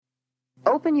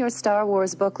Open your Star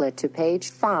Wars booklet to page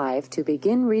 5 to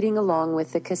begin reading along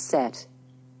with the cassette.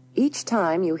 Each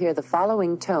time you hear the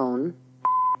following tone,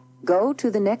 go to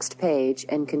the next page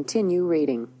and continue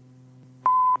reading.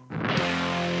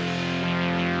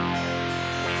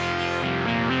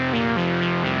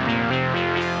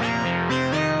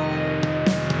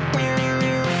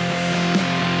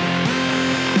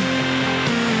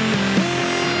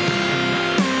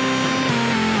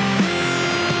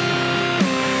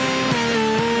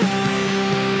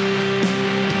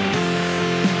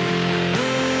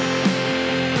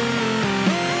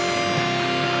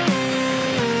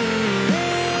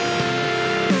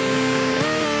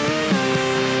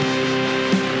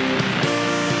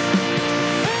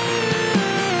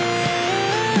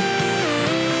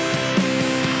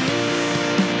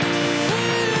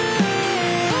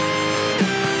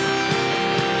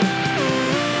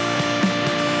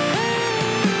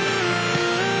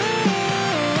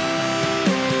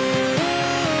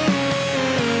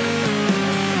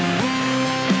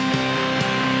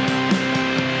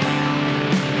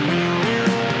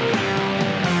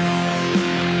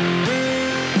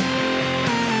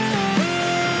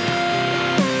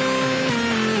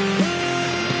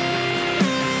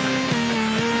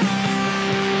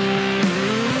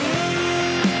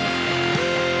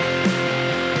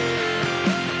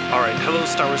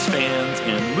 Star Wars fans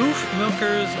and moof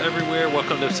milkers everywhere.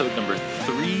 Welcome to episode number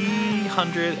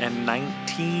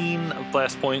 319 of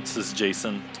Blast Points. This is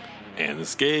Jason. And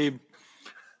this is Gabe.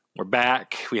 We're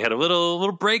back. We had a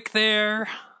little break there.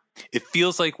 It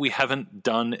feels like we haven't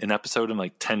done an episode in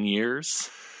like 10 years.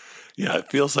 Yeah,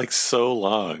 it feels like so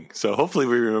long. So hopefully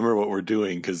we remember what we're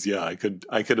doing because, yeah, I could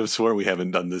have sworn we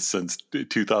haven't done this since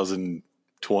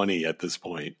 2020 at this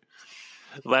point.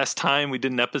 Last time we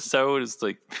did an episode is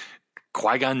like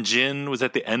Qui-Gon Jinn was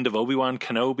at the end of Obi-Wan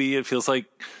Kenobi. It feels like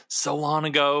so long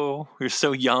ago. We were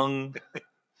so young,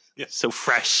 yeah. So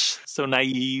fresh, so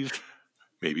naive.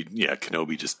 Maybe, yeah,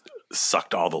 Kenobi just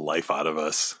sucked all the life out of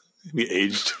us. We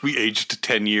aged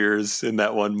 10 years in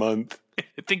that 1 month.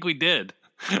 I think we did.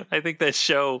 I think that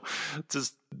show,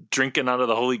 just drinking out of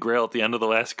the Holy Grail at the end of The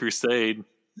Last Crusade.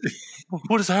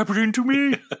 What is happening to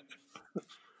me?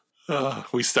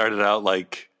 We started out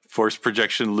like Force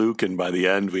projection Luke, and by the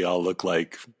end, we all look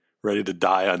like ready to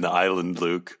die on the island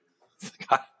Luke.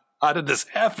 How did this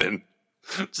happen?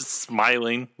 Just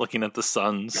smiling, looking at the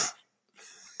suns.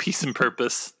 Peace and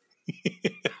purpose.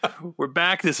 We're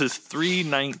back. This is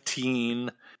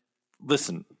 319.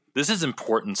 Listen, this is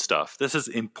important stuff. This is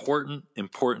important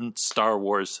Star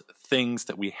Wars things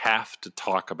that we have to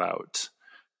talk about.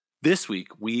 This week,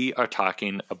 we are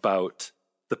talking about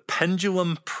the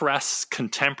Pendulum Press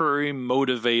Contemporary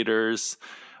Motivators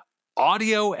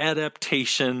audio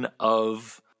adaptation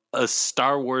of a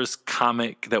Star Wars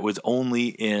comic that was only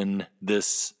in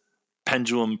this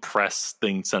Pendulum Press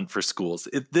thing sent for schools.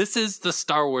 This is the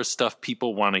Star Wars stuff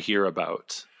people want to hear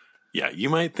about. Yeah, you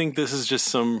might think this is just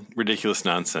some ridiculous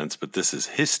nonsense, but this is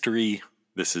history.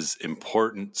 This is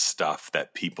important stuff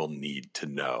that people need to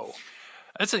know.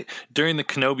 I'd say during the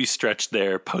Kenobi stretch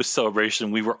there,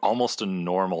 post-celebration, we were almost a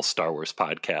normal Star Wars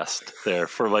podcast there.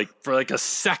 For like a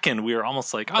second, we were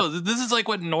almost like, oh, this is like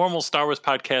what normal Star Wars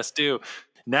podcasts do.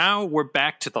 Now we're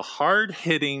back to the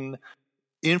hard-hitting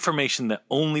information that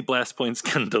only Blast Points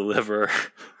can deliver. A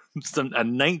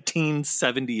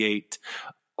 1978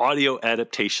 audio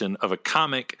adaptation of a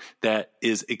comic that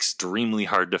is extremely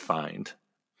hard to find.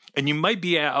 And you might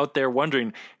be out there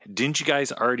wondering, didn't you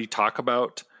guys already talk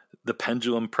about the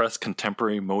Pendulum Press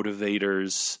Contemporary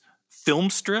Motivators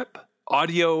film strip,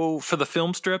 audio for the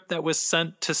film strip that was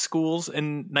sent to schools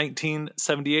in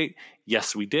 1978?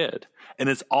 Yes, we did. And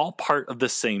it's all part of the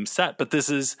same set, but this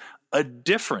is a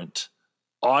different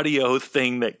audio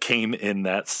thing that came in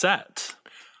that set.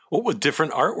 Well, with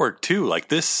different artwork too. Like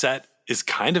this set is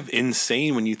kind of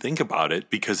insane when you think about it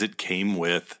because it came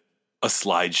with a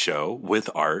slideshow with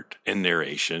art and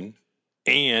narration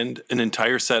and an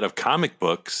entire set of comic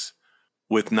books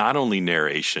with not only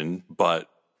narration, but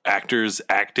actors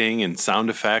acting and sound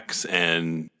effects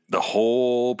and the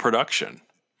whole production.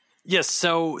 Yes,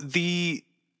 so the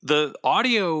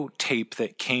audio tape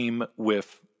that came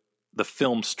with the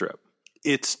film strip,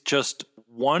 it's just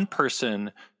one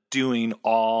person doing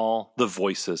all the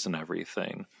voices and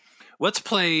everything. Let's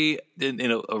play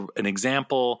an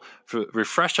example to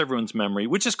refresh everyone's memory,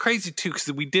 which is crazy too,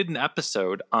 because we did an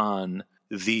episode on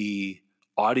the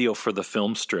audio for the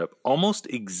film strip almost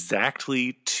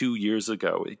exactly 2 years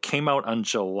ago. It came out on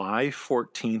July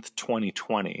 14th,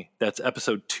 2020. That's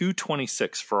episode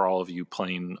 226 for all of you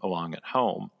playing along at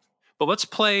home. But let's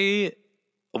play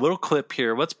a little clip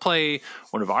here. Let's play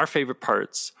one of our favorite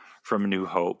parts from A New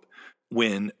Hope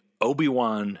when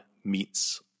Obi-Wan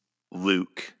meets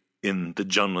Luke in the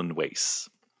Junlin Wastes.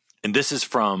 And this is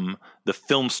from the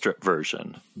film strip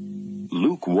version.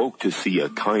 Luke woke to see a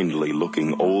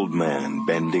kindly-looking old man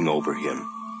bending over him.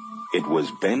 It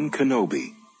was Ben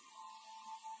Kenobi.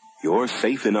 "You're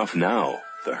safe enough now,"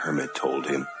 the hermit told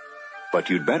him. "But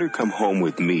you'd better come home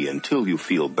with me until you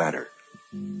feel better."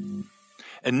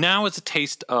 And now is a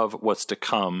taste of what's to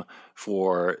come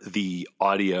for the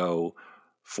audio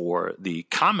for the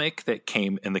comic that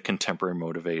came in the Contemporary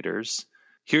Motivators.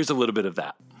 Here's a little bit of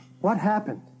that. What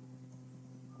happened?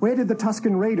 Where did the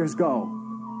Tusken Raiders go?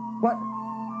 What?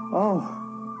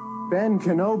 Oh, Ben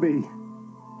Kenobi.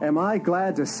 Am I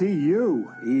glad to see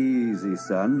you? Easy,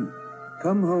 son.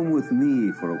 Come home with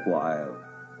me for a while.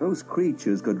 Those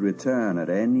creatures could return at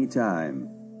any time.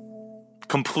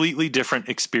 Completely different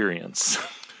experience.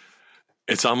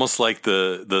 It's almost like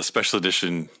the special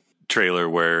edition trailer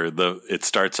where it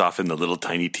starts off in the little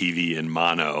tiny TV in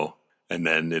mono, and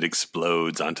then it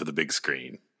explodes onto the big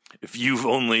screen. If you've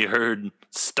only heard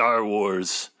Star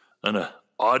Wars on an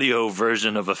audio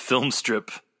version of a film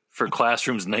strip for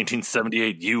Classrooms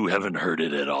 1978, you haven't heard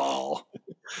it at all.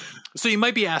 So you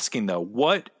might be asking, though,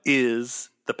 what is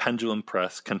the Pendulum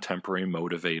Press Contemporary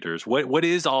Motivators? What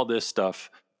is all this stuff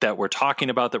that we're talking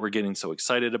about, that we're getting so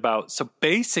excited about? So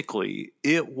basically,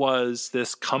 it was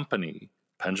this company,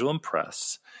 Pendulum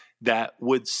Press, that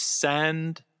would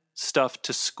send stuff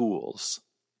to schools.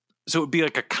 So it would be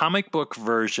like a comic book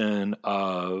version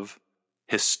of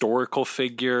historical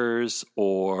figures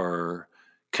or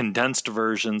condensed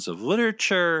versions of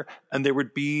literature, and there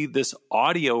would be this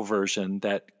audio version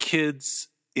that kids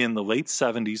in the late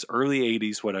 70s, early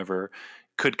 80s, whatever,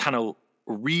 could kind of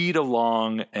read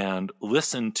along and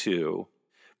listen to.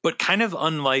 But kind of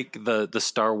unlike the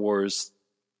Star Wars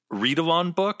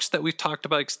read-along books that we've talked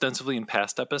about extensively in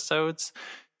past episodes,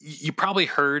 you probably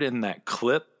heard in that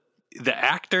clip, the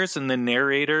actors and the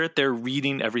narrator, they're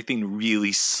reading everything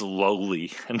really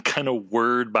slowly and kind of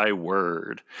word by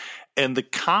word. And the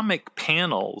comic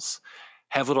panels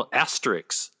have little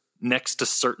asterisks next to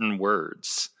certain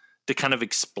words to kind of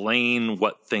explain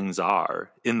what things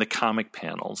are in the comic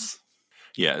panels.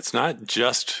 Yeah, it's not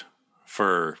just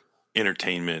for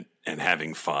entertainment and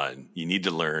having fun. You need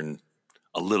to learn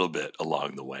a little bit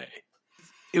along the way.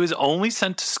 It was only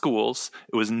sent to schools.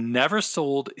 It was never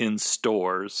sold in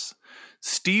stores.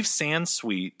 Steve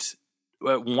Sansweet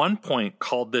at one point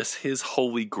called this his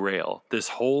holy grail, this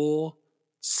whole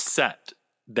set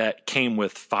that came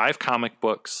with 5 comic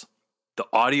books, the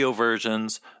audio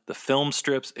versions, the film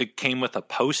strips. It came with a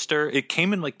poster. It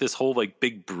came in like this whole like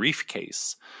big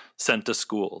briefcase sent to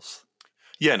schools.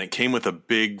 Yeah, and it came with a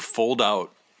big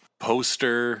fold-out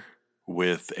poster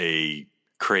with a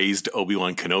crazed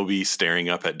Obi-Wan Kenobi staring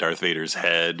up at Darth Vader's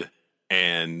head.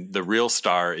 And the real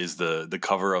star is the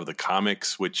cover of the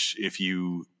comics, which if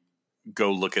you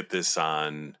go look at this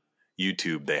on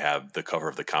YouTube, they have the cover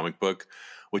of the comic book,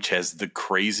 which has the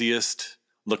craziest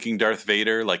looking Darth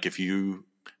Vader. Like if you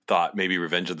thought maybe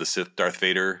Revenge of the Sith Darth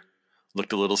Vader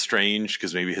looked a little strange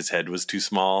because maybe his head was too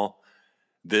small,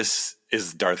 this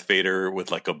is Darth Vader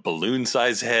with like a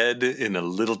balloon-sized head in a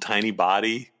little tiny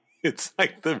body. It's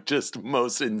like the just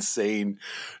most insane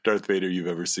Darth Vader you've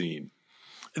ever seen.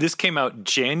 This came out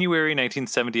January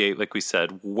 1978, like we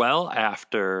said, well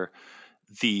after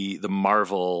the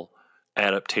Marvel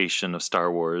adaptation of Star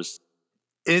Wars.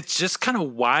 It's just kind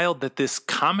of wild that this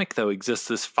comic, though, exists,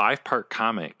 this 5-part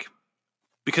comic,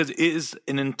 because it is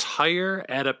an entire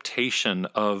adaptation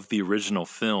of the original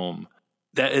film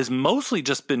that has mostly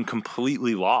just been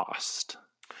completely lost.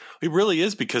 It really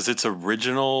is, because it's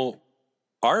original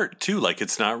art too. Like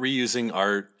it's not reusing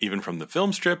art even from the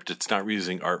film strip. It's not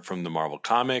reusing art from the Marvel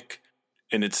comic,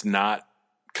 and it's not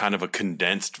kind of a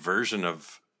condensed version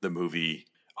of the movie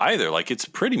either. Like it's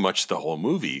pretty much the whole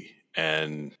movie,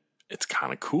 and it's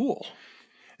kind of cool.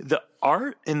 The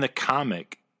art in the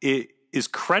comic, it is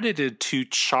credited to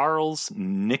Charles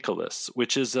Nicholas,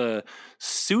 which is a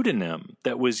pseudonym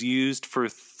that was used for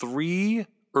 3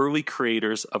 early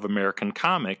creators of American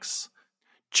comics: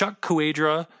 Chuck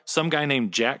Kuedra, some guy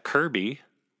named Jack Kirby,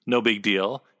 no big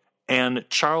deal, and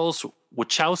Charles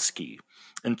Wachowski.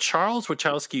 And Charles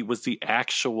Wachowski was the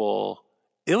actual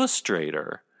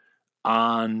illustrator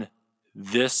on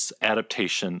this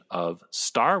adaptation of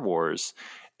Star Wars.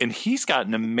 And he's got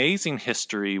an amazing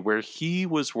history where he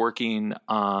was working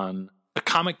on a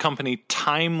comic company,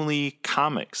 Timely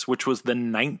Comics, which was the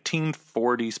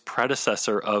 1940s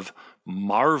predecessor of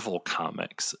Marvel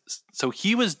Comics. So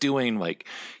he was doing like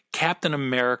Captain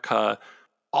America,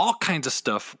 all kinds of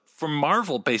stuff for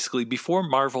Marvel, basically before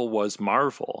Marvel was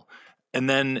Marvel. And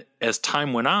then as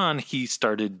time went on, he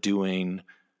started doing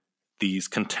these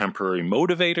contemporary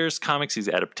motivators comics, these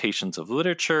adaptations of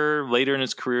literature. Later in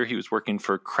his career, he was working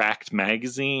for Cracked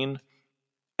magazine.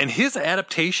 And his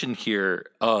adaptation here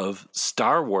of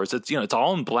Star Wars, it's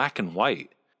all in black and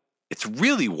white. It's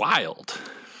really wild.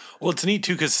 Well, it's neat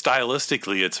too because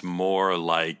stylistically, it's more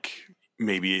like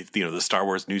maybe the Star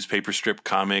Wars newspaper strip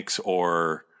comics,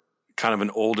 or kind of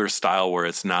an older style where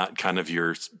it's not kind of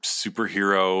your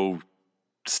superhero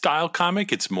style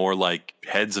comic. It's more like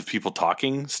heads of people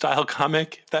talking style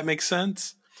comic, if that makes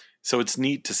sense. So it's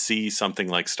neat to see something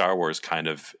like Star Wars kind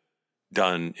of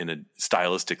done in a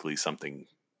stylistically something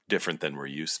different than we're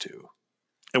used to.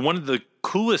 And one of the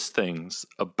coolest things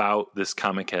about this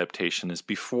comic adaptation is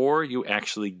before you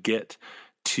actually get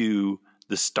to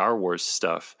the Star Wars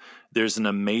stuff, there's an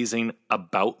amazing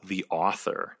about the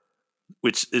author,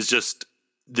 which is just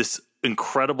this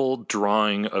incredible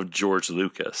drawing of George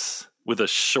Lucas with a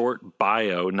short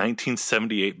bio,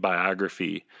 1978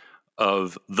 biography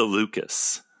of the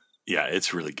Lucas. Yeah,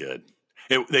 it's really good.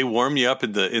 They warm you up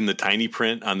in the tiny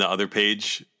print on the other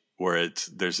page where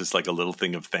there's just like a little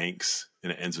thing of thanks,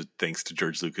 and it ends with thanks to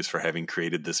George Lucas for having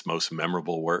created this most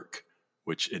memorable work,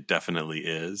 which it definitely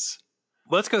is.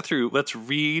 Let's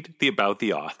read the about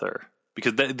the author,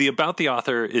 because the about the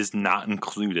author is not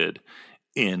included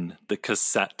in the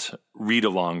cassette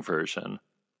read-along version.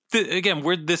 Again,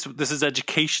 this is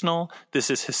educational. This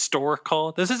is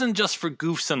historical. This isn't just for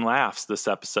goofs and laughs, this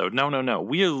episode. No.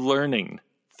 We are learning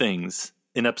things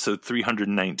in episode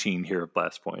 319 here at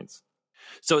Blast Points.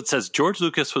 So it says, George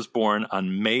Lucas was born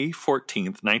on May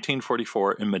 14th,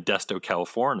 1944 in Modesto,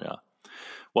 California.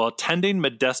 While attending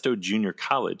Modesto Junior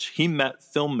College, he met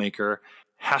filmmaker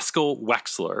Haskell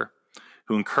Wexler,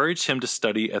 who encouraged him to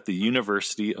study at the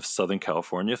University of Southern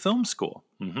California Film School.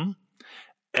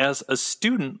 As a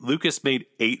student, Lucas made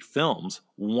 8 films,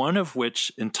 one of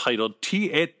which entitled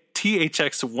THX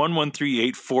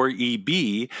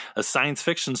 11384EB, a science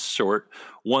fiction short,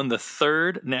 won the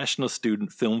 3rd National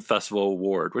Student Film Festival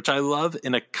Award, which I love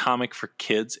in a comic for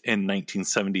kids in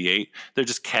 1978. They're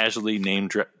just casually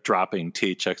dropping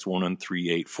THX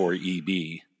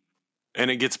 11384EB. And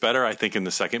it gets better, I think, in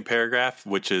the second paragraph,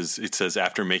 which is, it says,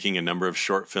 after making a number of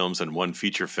short films and one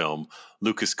feature film,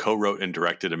 Lucas co-wrote and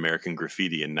directed American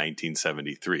Graffiti in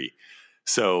 1973.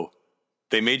 So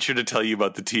they made sure to tell you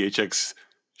about the THX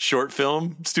short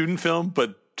film, student film,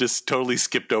 but just totally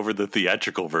skipped over the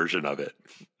theatrical version of it.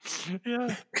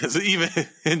 Yeah. Because even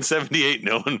in 78,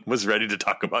 no one was ready to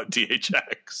talk about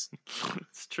THX.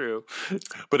 It's true.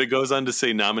 But it goes on to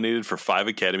say, nominated for 5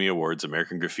 Academy Awards,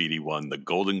 American Graffiti won the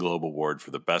Golden Globe Award for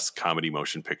the Best Comedy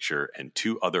Motion Picture and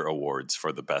 2 other awards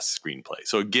for the Best Screenplay.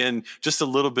 So again, just a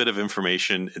little bit of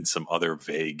information and some other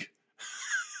vague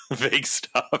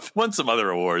stuff. Won some other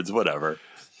awards, whatever.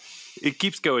 It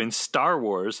keeps going. Star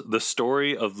Wars, the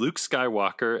story of Luke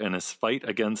Skywalker and his fight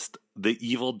against the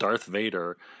evil Darth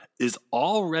Vader, is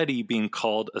already being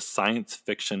called a science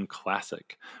fiction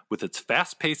classic. With its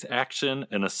fast-paced action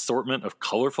and assortment of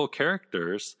colorful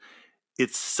characters,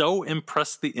 it's so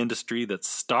impressed the industry that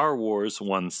Star Wars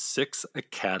won 6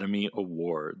 Academy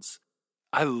Awards.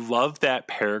 I love that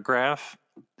paragraph.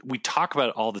 We talk about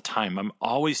it all the time. I'm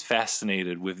always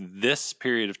fascinated with this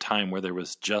period of time where there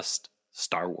was just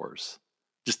Star Wars.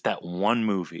 Just that one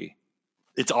movie.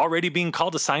 It's already being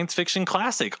called a science fiction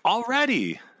classic.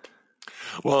 Already!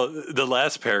 Well, the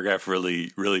last paragraph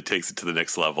really, really takes it to the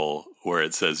next level, where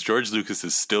it says, George Lucas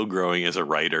is still growing as a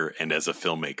writer and as a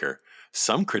filmmaker.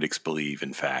 Some critics believe,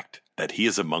 in fact, that he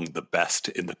is among the best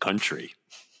in the country.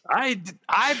 I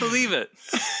believe it.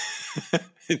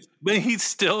 But he's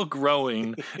still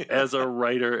growing as a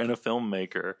writer and a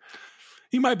filmmaker.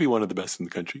 He might be one of the best in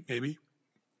the country, maybe.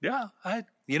 Yeah,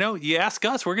 you ask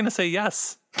us, we're going to say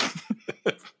yes.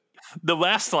 The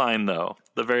last line, though,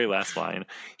 the very last line,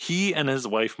 he and his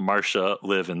wife, Marcia,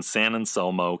 live in San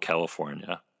Anselmo,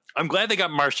 California. I'm glad they got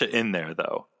Marcia in there,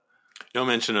 though. No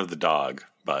mention of the dog,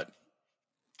 but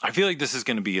I feel like this is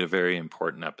going to be a very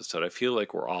important episode. I feel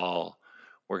like we're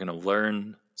going to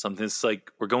learn something. It's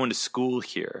like we're going to school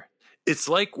here. It's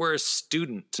like we're a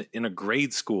student in a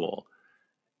grade school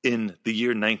in the year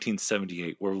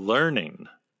 1978. We're learning.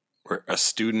 We're a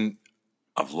student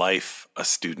of life, a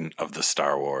student of the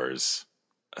Star Wars,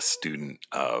 a student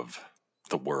of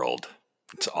the world.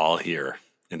 It's all here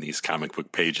in these comic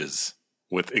book pages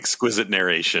with exquisite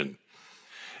narration.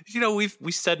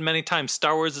 We said many times,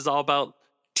 Star Wars is all about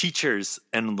teachers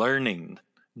and learning.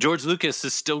 George Lucas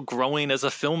is still growing as a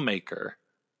filmmaker.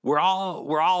 We're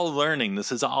all learning.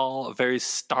 This is all a very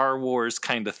Star Wars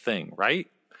kind of thing, right?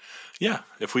 Yeah.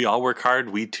 If we all work hard,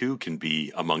 we too can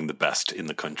be among the best in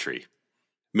the country.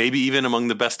 Maybe even among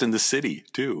the best in the city,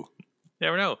 too.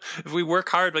 Never know. If we work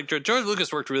hard, like George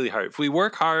Lucas worked really hard. If we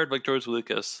work hard like George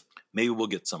Lucas, maybe we'll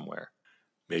get somewhere.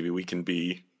 Maybe we can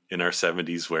be in our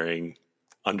 70s wearing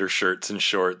undershirts and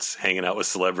shorts, hanging out with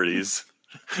celebrities.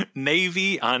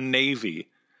 Navy on Navy.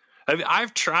 I mean,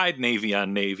 I've tried Navy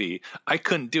on Navy. I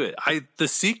couldn't do it. The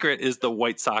secret is the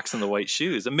white socks and the white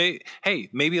shoes. And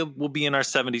maybe we'll be in our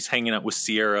 70s hanging out with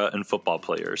Sierra and football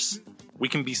players. We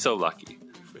can be so lucky.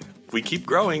 If we keep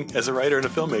growing as a writer and a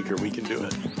filmmaker, we can do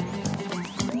it.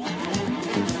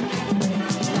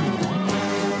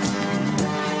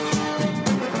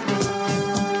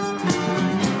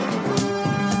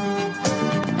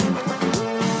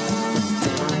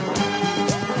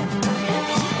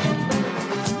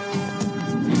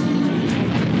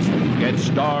 Get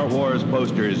Star Wars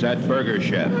posters at Burger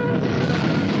Chef.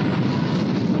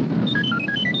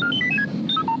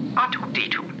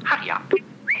 R2-D2, hurry up.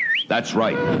 That's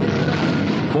right.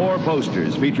 4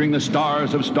 posters featuring the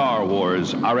stars of Star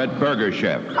Wars are at Burger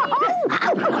Chef. We'd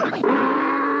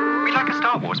like a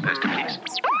Star Wars poster, please.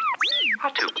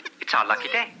 R2, it's our lucky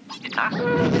day. It's us.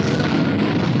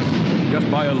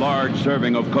 Just buy a large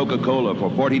serving of Coca-Cola for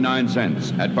 49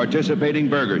 cents at participating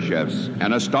Burger Chefs,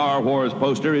 and a Star Wars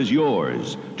poster is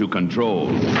yours to control.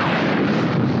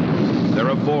 There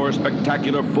are 4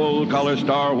 spectacular full-color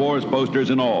Star Wars posters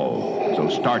in all, so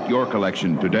start your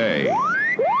collection today.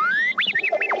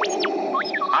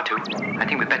 R2, I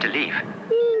think we'd better leave.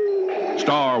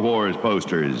 Star Wars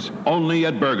posters, only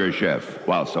at Burger Chef,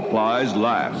 while supplies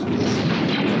last.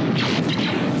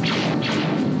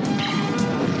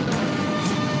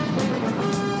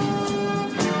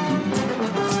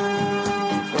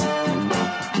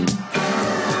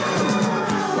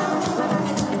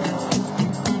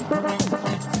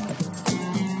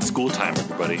 School time,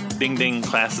 everybody. Ding, ding,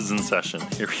 classes in session.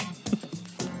 Here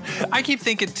I keep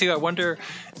thinking, too, I wonder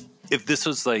if this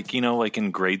was like, like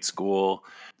in grade school,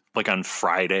 like on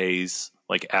Fridays,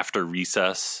 like after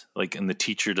recess, like, and the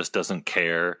teacher just doesn't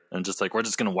care. And just like, we're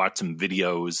just going to watch some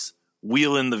videos,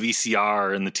 wheel in the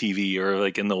VCR and the TV, or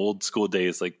like in the old school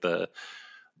days, like the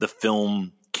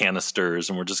film canisters,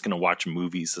 and we're just going to watch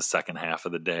movies the second half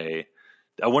of the day.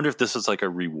 I wonder if this was like a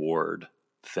reward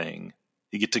thing.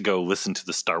 You get to go listen to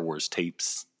the Star Wars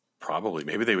tapes. Probably.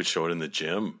 Maybe they would show it in the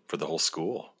gym for the whole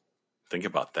school. Think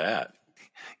about that.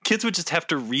 Kids would just have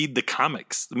to read the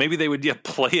comics. Maybe they would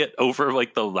play it over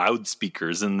like the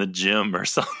loudspeakers in the gym or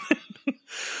something.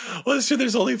 Well, it's true.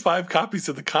 There's only 5 copies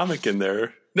of the comic in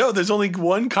there. No, there's only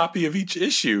 1 copy of each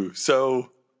issue.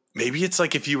 So maybe it's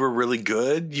like if you were really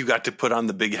good, you got to put on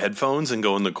the big headphones and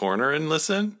go in the corner and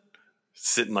listen.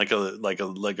 Sitting like a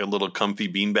little comfy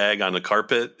beanbag on the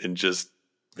carpet and just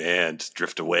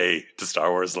drift away to Star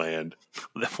Wars land.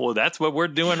 Well, that's what we're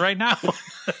doing right now.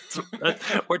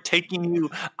 We're taking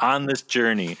you on this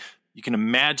journey. You can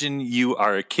imagine you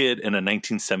are a kid in a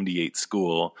 1978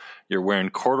 school. You're wearing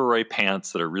corduroy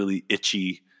pants that are really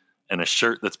itchy and a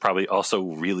shirt that's probably also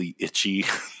really itchy.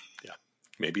 Yeah,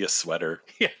 maybe a sweater.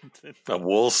 Yeah, a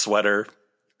wool sweater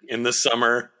in the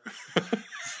summer.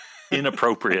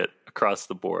 Inappropriate across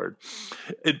the board.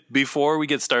 Before we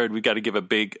get started, we've got to give a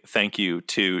big thank you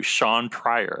to Sean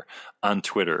Pryor on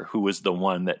Twitter, who was the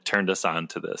one that turned us on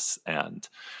to this. And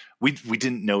we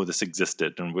didn't know this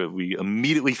existed, and we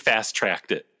immediately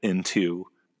fast-tracked it into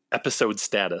episode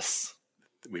status.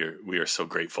 We are so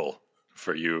grateful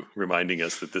for you reminding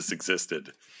us that this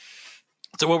existed.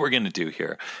 So what we're going to do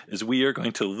here is we are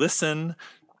going to listen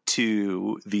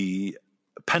to the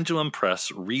Pendulum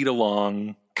Press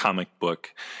read-along comic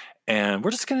book, and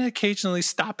we're just going to occasionally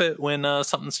stop it when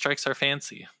something strikes our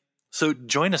fancy. So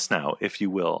join us now, if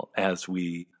you will, as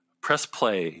we press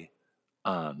play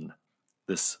on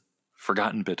this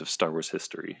forgotten bit of Star Wars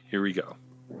history. Here we go.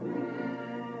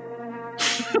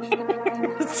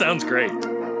 It sounds great.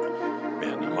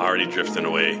 Man, I'm already drifting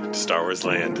away to Star Wars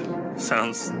land.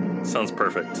 Sounds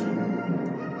perfect.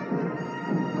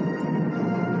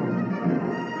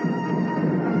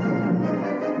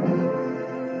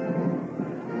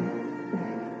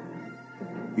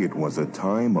 It was a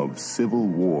time of civil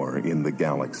war in the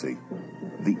galaxy.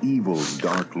 The evil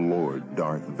Dark Lord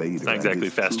Darth Vader. It's not exactly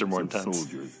faster, more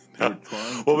intense.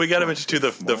 Well, we got to mention too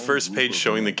the first page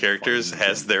showing the characters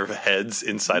has their heads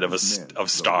inside of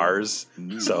stars.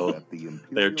 So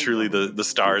they're truly the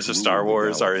stars of Star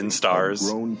Wars are in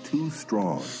stars. Grown too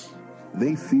strong.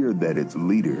 They feared that its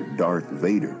leader, Darth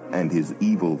Vader, and his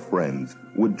evil friends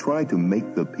would try to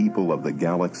make the people of the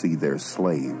galaxy their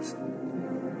slaves.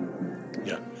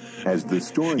 Yeah. As the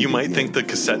story you might think the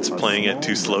cassette's playing at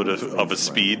too slow of a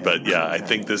speed, but yeah, I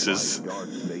think this is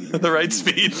the right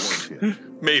speed.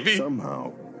 Maybe.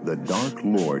 Somehow, The Dark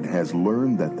Lord has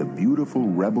learned that the beautiful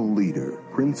rebel leader,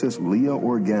 Princess Leia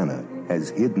Organa, has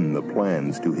hidden the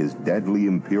plans to his deadly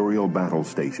Imperial battle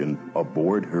station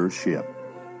aboard her ship.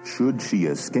 Should she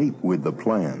escape with the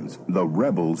plans, the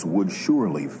rebels would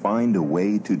surely find a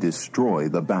way to destroy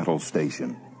the battle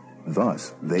station.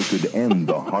 Thus, they could end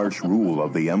the harsh rule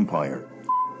of the Empire.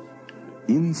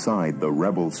 Inside the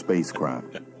rebel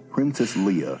spacecraft, Princess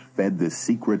Leia fed the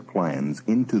secret plans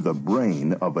into the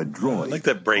brain of a droid. I like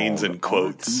that brains in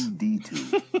quotes.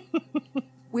 R2-D2.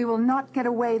 We will not get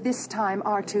away this time,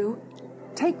 R2.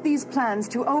 Take these plans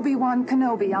to Obi-Wan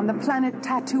Kenobi on the planet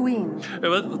Tatooine.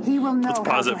 He will know. Let's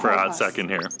pause how it to for a help hot us. second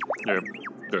here.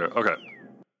 Okay.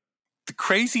 The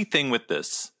crazy thing with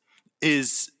this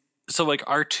is, so like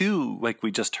R2, like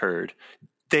we just heard,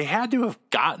 they had to have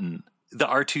gotten the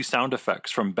R2 sound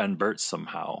effects from Ben Burtt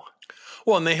somehow.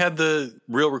 Well, and they had the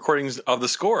real recordings of the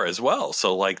score as well.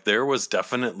 So like there was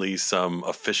definitely some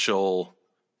official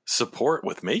support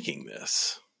with making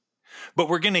this. But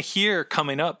we're going to hear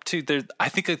coming up too. I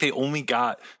think like they only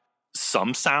got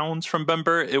some sounds from Ben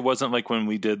Burtt. It wasn't like when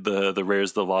we did the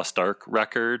Rares of the Lost Ark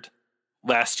record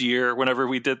last year, whenever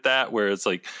we did that, where it's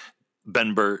like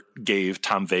Ben Burtt gave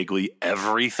Tom Vagley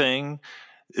everything.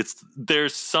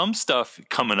 There's some stuff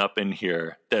coming up in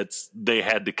here they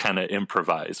had to kind of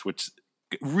improvise, which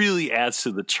really adds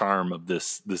to the charm of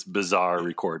this bizarre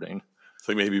recording. It's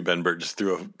like maybe Ben Burtt just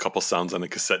threw a couple sounds on a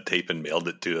cassette tape and mailed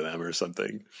it to them or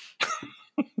something.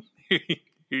 Here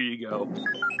you go.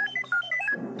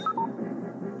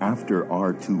 After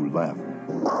R2 left,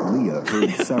 Leia heard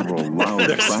several loud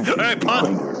crashes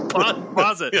behind her.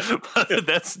 Pause it.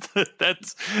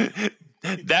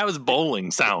 That was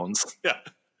bowling sounds. Yeah.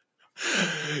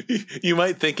 You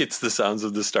might think it's the sounds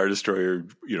of the Star Destroyer,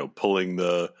 pulling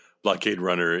the blockade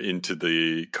runner into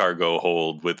the cargo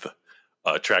hold with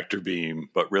a tractor beam,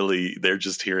 but really they're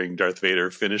just hearing Darth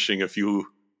Vader finishing a few.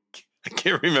 I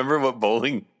can't remember what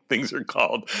bowling things are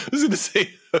called. I was going to say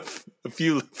a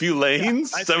few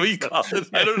lanes. Is that what you call it?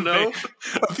 I don't know.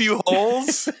 A few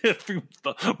holes, A few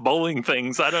bowling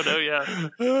things. I don't know.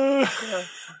 Yeah.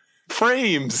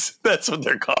 Frames. That's what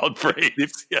they're called.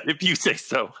 Frames. Yeah. If you say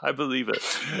so, I believe it.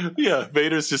 Yeah,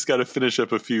 Vader's just got to finish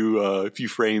up a few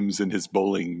frames in his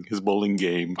bowling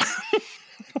game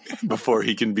before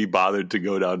he can be bothered to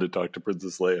go down to talk to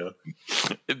Princess Leia.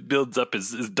 It builds up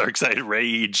his dark side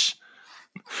rage.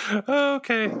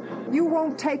 Okay. You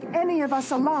won't take any of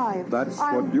us alive. That's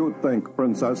what you think,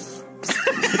 Princess.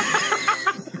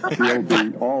 She'll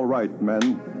be all right,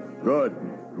 men. Good.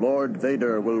 Lord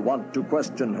Vader will want to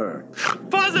question her.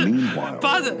 Pause it. Meanwhile,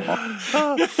 Pause it.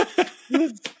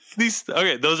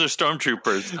 Those are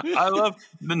stormtroopers. I love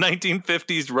the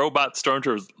 1950s robot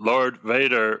stormtroopers. Lord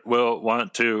Vader will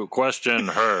want to question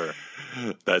her.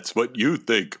 That's what you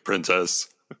think, Princess.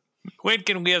 When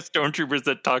can we have stormtroopers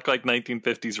that talk like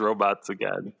 1950s robots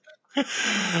again?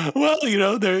 Well,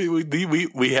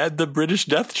 we had the British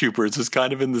Death Troopers is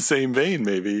kind of in the same vein,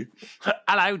 maybe.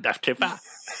 Hello, Death Trooper.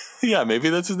 Yeah, maybe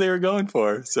that's what they were going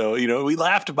for. So, we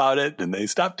laughed about it and they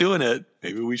stopped doing it.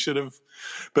 Maybe we should have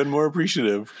been more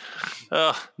appreciative.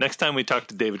 Next time we talk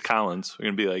to David Collins, we're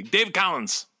going to be like, David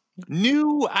Collins,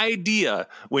 new idea.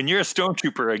 When you're a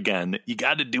stormtrooper again, you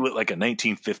got to do it like a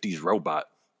 1950s robot.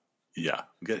 Yeah,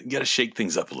 you got to shake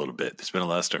things up a little bit. There's been a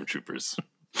lot of stormtroopers.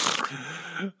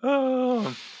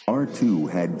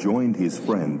 R2 had joined his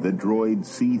friend, the droid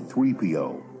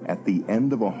C-3PO, at the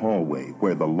end of a hallway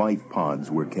where the life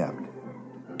pods were kept.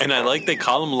 And I like they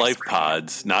call them life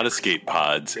pods, not escape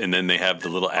pods, and then they have the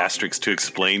little asterisks to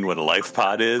explain what a life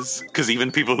pod is, because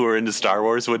even people who are into Star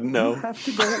Wars wouldn't know. You have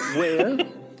to go where?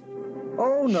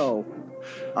 Oh, no.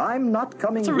 I'm not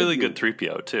coming It's a with really you. good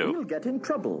 3PO, too. You'll get in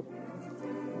trouble.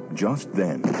 Just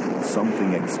then,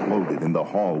 something exploded in the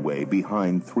hallway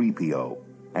behind 3PO.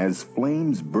 As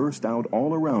flames burst out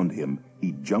all around him,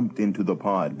 he jumped into the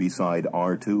pod beside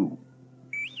R2.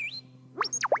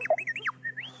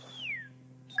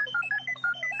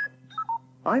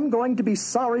 I'm going to be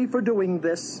sorry for doing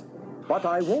this, but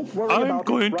I won't worry about it I'm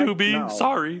going to be now.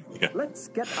 sorry. Yeah. Let's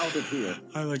get out of here.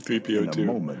 I like 3PO In a too.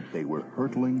 moment, they were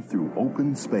hurtling through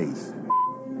open space.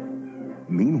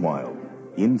 Meanwhile,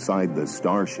 inside the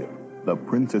starship, the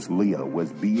Princess Leia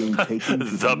was being taken to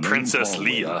The main Princess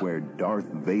hallway Leia. where Darth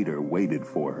Vader waited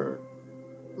for her.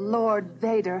 Lord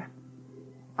Vader,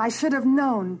 I should have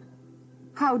known.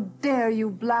 How dare you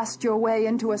blast your way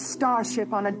into a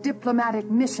starship on a diplomatic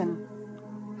mission?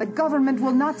 The government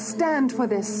will not stand for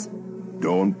this.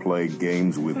 Don't play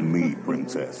games with me,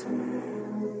 Princess.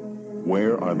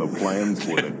 Where are the plans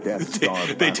for the Death Star?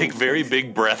 They take very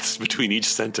big breaths between each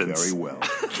sentence. Very well.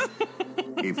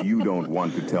 If you don't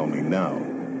want to tell me now,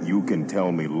 You can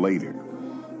tell me later.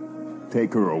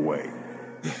 Take her away.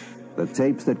 The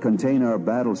tapes that contain our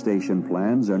battle station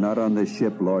plans are not on this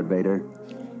ship, Lord Vader.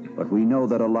 But we know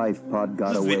that a life pod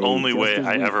got away. This is the only way just as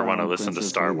I we ever want to found listen to Princess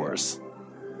Star Leia. Wars.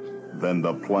 Then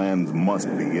the plans must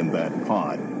be in that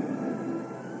pod.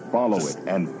 Follow it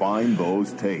and find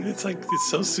those tapes. It's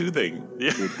so soothing.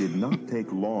 Yeah. It did not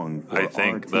take long for I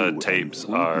think R2 the and tapes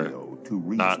 3PO are to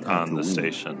reach not on the Tatooine.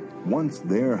 station. Once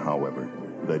there, however,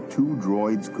 the two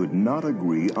droids could not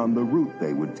agree on the route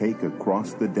they would take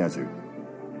across the desert.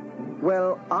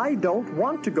 Well, I don't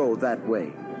want to go that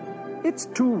way. It's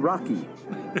too rocky.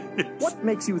 What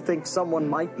makes you think someone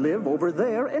might live over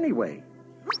there anyway?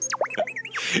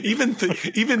 Even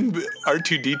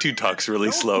R2-D2 talks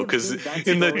really slow because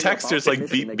in the text there's like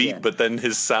beep beep, but then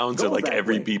his sounds are like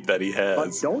every beep that he But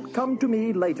has. don't come to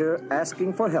me later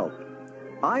asking for help.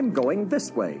 I'm going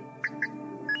this way.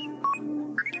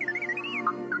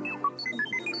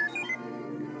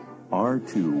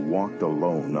 R2 walked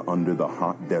alone under the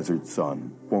hot desert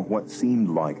sun for what seemed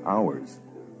like hours.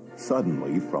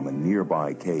 Suddenly, from a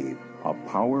nearby cave, a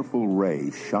powerful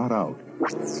ray shot out.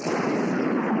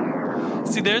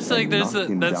 See, that's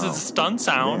a stun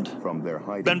sound. From their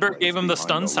hiding Ben Burtt place gave him the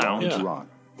behind stun a large sound. rock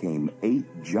came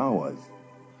 8 Jawas.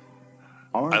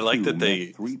 I like that R2 they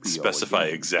met 3PO specify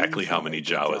against exactly how many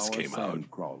Jawas Jawa came out.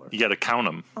 sandcrawler. You got to count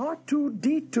them.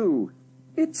 R2-D2,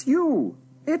 it's you.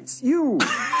 It's you.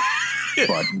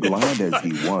 But glad as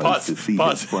he was to see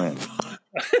his friend,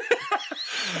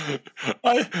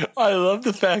 I love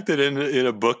the fact that in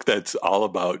a book that's all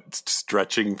about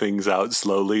stretching things out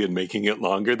slowly and making it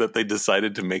longer, that they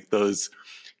decided to make those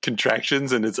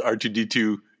contractions, and it's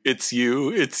R2-D2, it's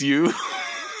you,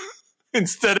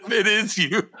 instead of it is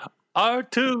you.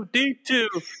 R2-D2,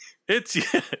 it's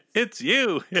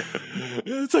you.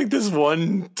 It's like this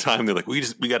one time they're like, we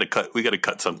gotta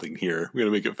cut something here. We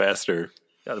gotta make it faster.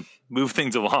 Got to move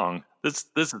things along. This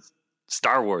is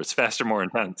Star Wars, faster, more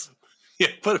intense. Yeah,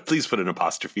 but please put an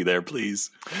apostrophe there, please.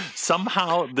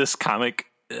 Somehow this comic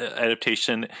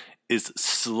adaptation is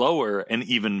slower and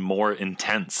even more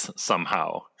intense.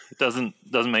 Somehow it doesn't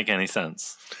make any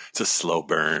sense. It's a slow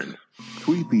burn.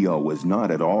 3PO was not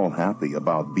at all happy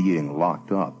about being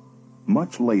locked up.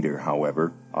 Much later,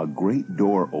 however, a great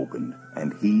door opened,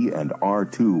 and he and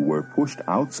R2 were pushed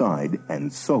outside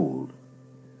and sold.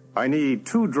 I need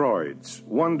 2 droids,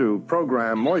 one to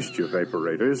program moisture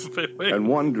vaporators, Wait. and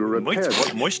one to repair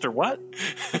them. Moisture what?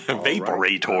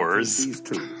 Vaporators. These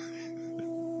 2.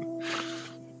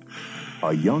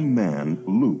 A young man,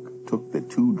 Luke, took the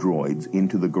 2 droids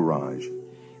into the garage.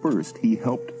 First, he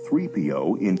helped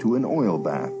 3PO into an oil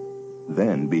bath,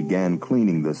 then began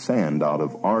cleaning the sand out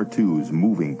of R2's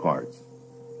moving parts.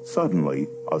 Suddenly,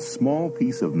 a small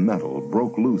piece of metal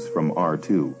broke loose from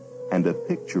R2, and a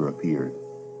picture appeared.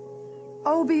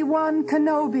 Obi-Wan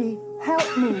Kenobi,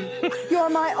 help me.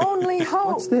 You're my only hope.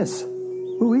 What's this?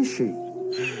 Who is she?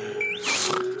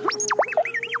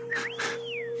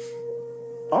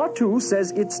 R2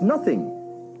 says it's nothing.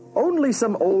 Only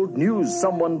some old news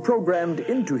someone programmed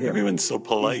into him. Everyone's so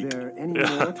polite. Is there any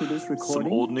more to this recording?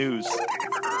 Some old news.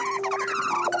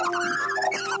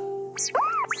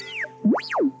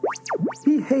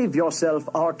 Behave yourself,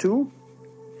 R2.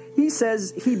 He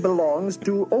says he belongs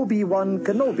to Obi-Wan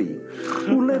Kenobi,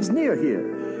 who lives near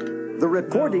here. The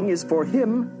recording is for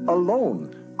him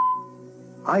alone.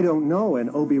 I don't know an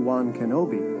Obi-Wan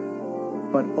Kenobi,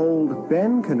 but old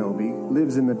Ben Kenobi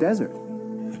lives in the desert.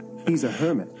 He's a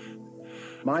hermit.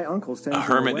 My uncle sends A him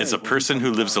hermit away is a when he person who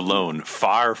comes lives out. alone,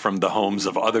 far from the homes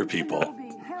of other people.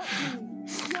 Kenobi, help me.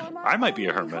 You're my I might be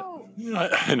a only hermit. hope.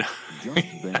 I know.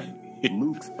 Just then,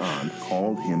 Luke's aunt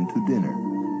called him to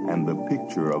dinner, and the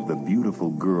picture of the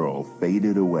beautiful girl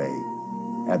faded away.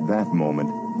 At that moment,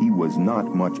 he was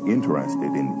not much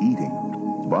interested in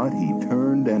eating, but he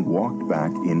turned and walked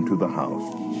back into the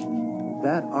house.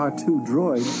 That R2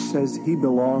 droid says he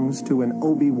belongs to an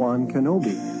Obi-Wan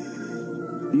Kenobi.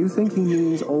 Do you think he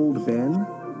means old Ben?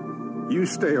 You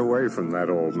stay away from that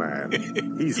old man.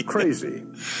 He's crazy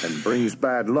and brings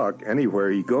bad luck anywhere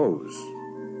he goes.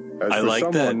 As I for like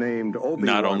someone that named Obi-Wan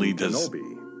not only does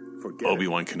Kenobi, forget it.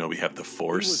 Obi-Wan Kenobi have the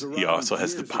Force, He was he around also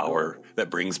has the years power ago, that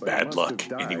brings but he bad must luck have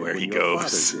died anywhere when he your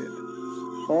goes. father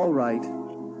did. All right.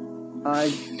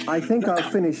 I think I'll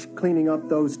finish cleaning up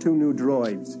those 2 new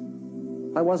droids.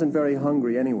 I wasn't very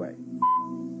hungry anyway.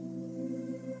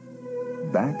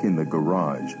 Back in the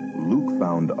garage, Luke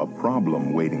found a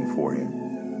problem waiting for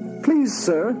him. Please,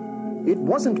 sir, it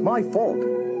wasn't my fault.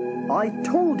 I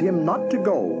told him not to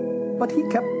go, but he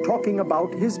kept talking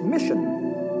about his mission.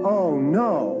 Oh,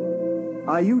 no.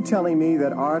 Are you telling me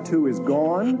that R2 is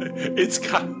gone?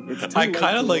 I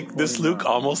kind of like this. Luke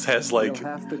almost has like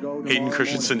Hayden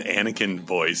Christensen Anakin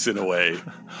voice in a way.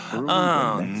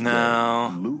 Oh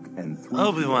no.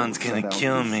 Obi-Wan's gonna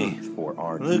kill me.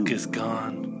 Luke is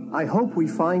gone. I hope we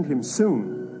find him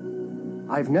soon.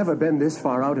 I've never been this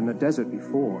far out in the desert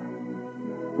before.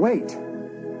 Wait.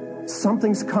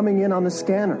 Something's coming in on the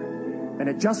scanner. And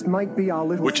it just might be our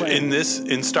little friend.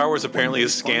 in Star Wars, apparently a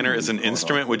scanner is an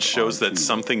instrument which shows that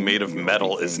something made of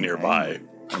metal is nearby.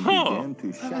 And began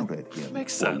to shout at him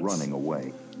Makes for sense. running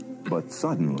away. But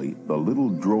suddenly, the little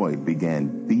droid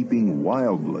began beeping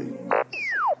wildly.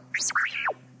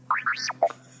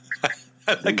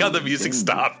 I like how the music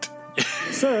stopped.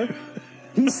 Sir,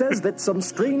 he says that some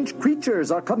strange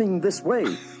creatures are coming this way.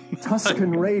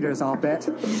 Tusken Raiders, I'll bet.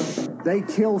 They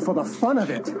kill for the fun of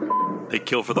it. They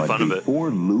kill for the But fun of it. before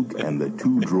Luke and the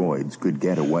two droids could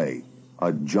get away,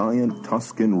 a giant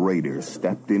Tusken Raider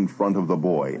stepped in front of the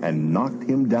boy and knocked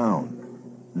him down.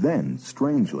 Then,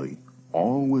 strangely,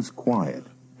 all was quiet,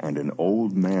 and an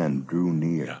old man drew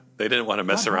near. Yeah, they didn't want to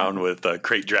mess around with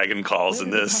Crate Dragon calls in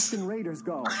Where did this. the Tusken Raiders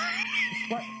go?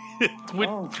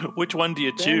 Which one do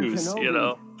you choose, Kenobi. you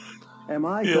know? Am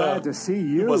I glad to see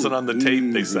you? It wasn't on the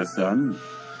tape they sent them. Son,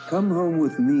 come home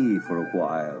with me for a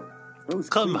while. Those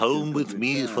Come home creatures with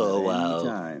me for a while.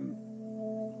 anytime.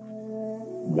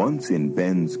 Once in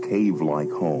Ben's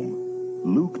cave-like home,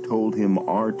 Luke told him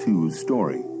R2's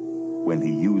story. When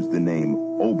he used the name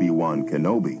Obi-Wan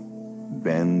Kenobi,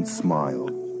 Ben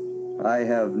smiled. I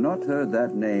have not heard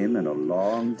that name in a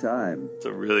long time. It's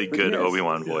a really But good yes,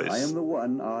 Obi-Wan voice. I am the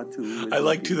one R2 is I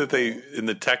like too looking that in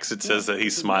the text it says that he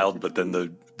smiled, but then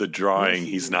the drawing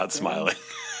he's not smiling.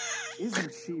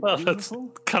 Isn't she Well, that's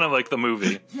beautiful? kind of like the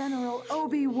movie. General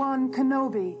Obi-Wan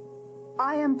Kenobi,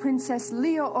 I am Princess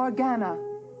Leia Organa,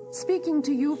 speaking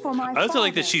to you for my I also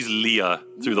like that father. she's Leah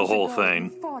through the whole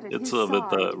thing. It's a little bit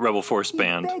the Rebel Force He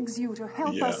band. begs you to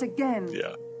help Yeah. us again.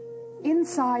 Yeah.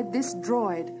 Inside this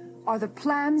droid are the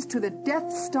plans to the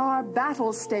Death Star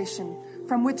battle station,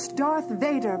 from which Darth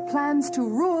Vader plans to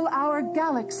rule our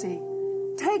galaxy.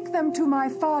 Take them to my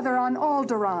father on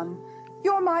Alderaan.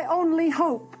 You're my only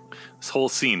hope. This whole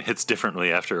scene hits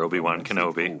differently after Obi-Wan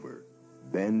Kenobi.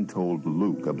 Ben told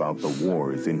Luke about the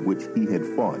wars in which he had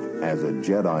fought as a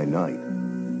Jedi Knight.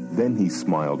 Then he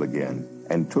smiled again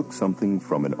and took something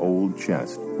from an old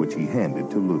chest, which he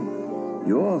handed to Luke.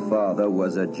 Your father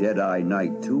was a Jedi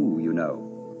Knight too, you know.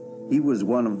 He was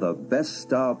one of the best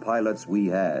star pilots we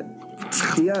had.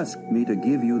 He asked me to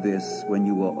give you this when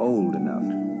you were old enough.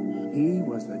 He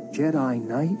was a Jedi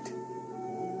Knight?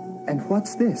 And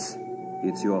what's this?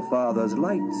 It's your father's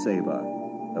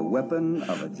lightsaber, the weapon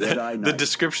of a Jedi Knight. The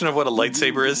description of what a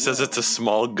lightsaber is says it's a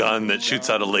small gun that shoots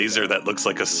out a laser that looks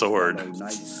like a sword.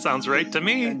 Sounds right to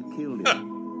me. And killed him.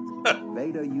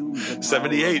 Vader used the power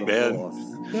 78, of the man. Force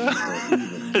for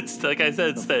evil. It's like I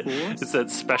said, it's that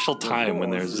special time when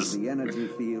there's just The energy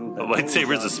field a that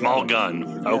lightsaber is holds a our small galaxy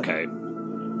gun. together. Okay.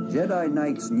 Jedi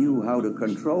Knights knew how to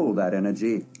control that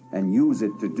energy and use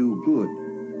it to do good.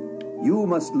 You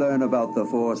must learn about the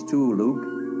Force too,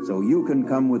 Luke, so you can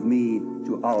come with me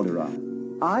to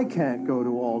Alderaan. I can't go to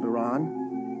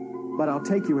Alderaan, but I'll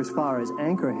take you as far as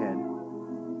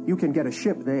Anchorhead. You can get a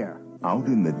ship there. Out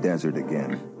in the desert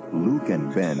again, Luke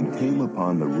and Ben came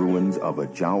upon the ruins of a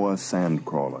Jawa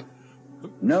sandcrawler.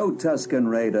 No Tusken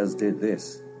Raiders did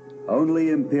this. Only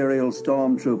Imperial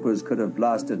stormtroopers could have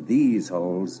blasted these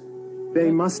holes.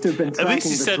 They must have been At tracking least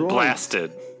he the said droids.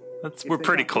 blasted. If We're they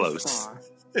pretty got this close. far,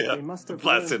 Yeah, they must have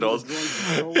blasted learned holes.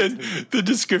 who the droids were And sold the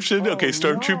description, to. okay, Oh,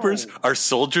 stormtroopers no. are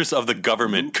soldiers of the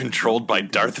government controlled by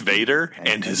Darth Vader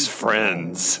and his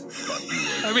friends.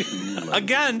 I mean,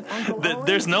 again,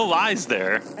 there's no lies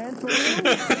there.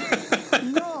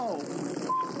 No!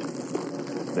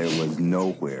 There was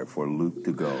nowhere for Luke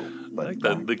to go but Like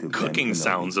back the to Ben cooking Kenobi.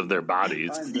 sounds of their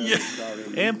bodies. Yeah.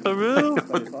 Aunt Peru?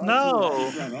 No.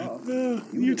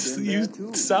 You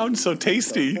sound so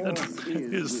tasty.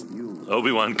 Here's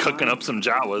Obi-Wan cooking up some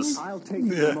Jawas. I'll take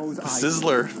you Yeah, to Mos the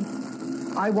Eisley.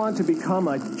 Sizzler. I want to become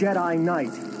a Jedi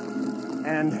Knight.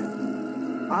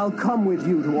 And I'll come with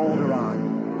you to Alderaan.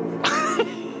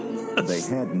 They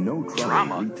had no trouble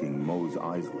Drama. reaching Mos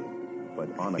Eisley, but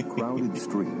on a crowded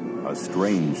street, a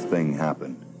strange thing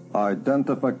happened.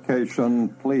 Identification,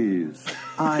 please.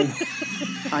 I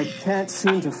can't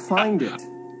seem to find it.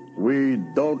 We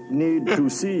don't need to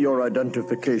see your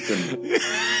identification.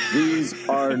 These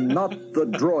are not the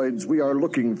droids we are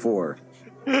looking for.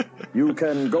 You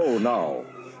can go now.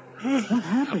 What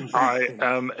happened? I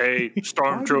am a Why do they let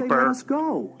stormtrooper. us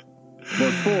go?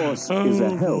 The Force is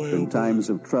a help in times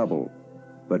of trouble.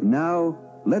 But now,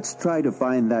 Let's try to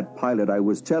find that pilot I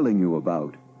was telling you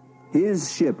about.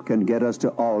 His ship can get us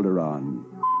to Alderaan.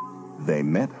 They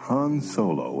met Han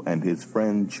Solo and his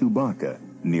friend Chewbacca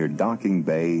near Docking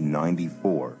Bay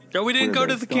 94. Oh, we didn't go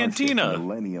to the cantina.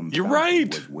 You're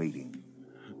right.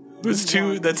 That's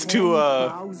too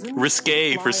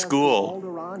risque for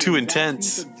school. Too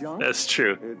intense. That's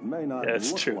true.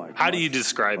 That's true. How do you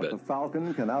describe it? The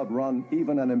Falcon can outrun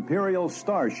even an Imperial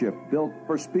starship built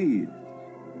for speed.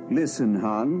 Listen,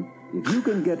 Han, if you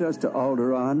can get us to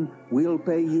Alderaan, we'll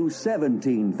pay you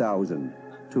 17,000.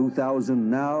 2,000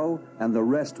 now, and the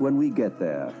rest when we get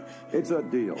there. It's a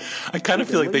deal. I kind of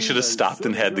feel like they should have stopped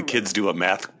and had the kids do a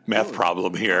math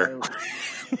problem here.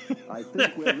 I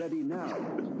think we're ready now.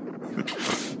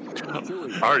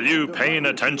 Are you paying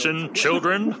attention,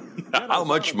 children? How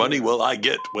much money will I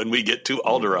get when we get to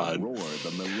Alderaan?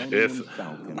 If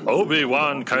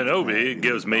Obi-Wan Kenobi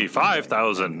gives me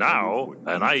 5,000 now,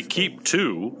 and I keep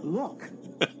 2... Look,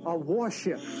 a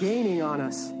warship gaining on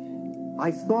us.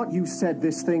 I thought you said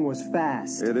this thing was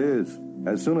fast. It is.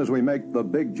 As soon as we make the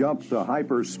big jump to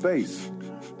hyperspace.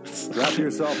 Strap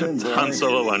yourself in, boy. Han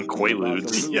Solo on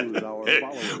Quaaludes.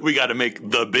 Yeah. We got to make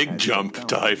the big jump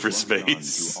to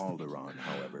hyperspace.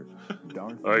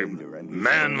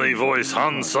 Manly voice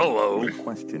Han Solo.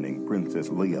 Questioning Princess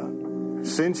Leia.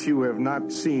 Since you have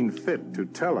not seen fit to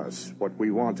tell us what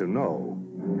we want to know,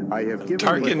 I have given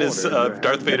Tarkin is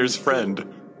Darth Vader's friend.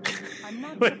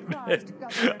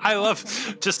 I love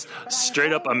just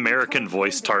straight up American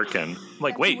voice Tarkin.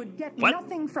 Like, wait, what?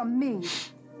 Nothing from me.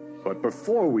 But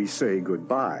before we say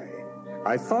goodbye,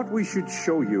 I thought we should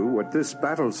show you what this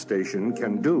battle station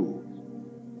can do.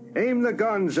 Aim the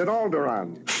guns at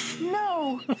Alderaan.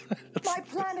 No! My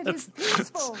planet is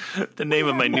peaceful. The name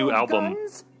of my new album.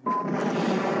 Guns?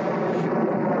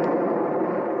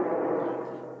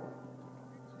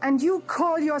 And you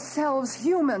call yourselves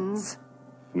humans?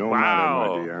 No Wow.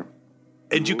 matter, my dear.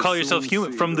 And you call yourself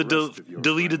human from the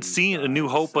deleted scene, A New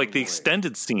Hope, like the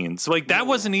extended scenes. Like, that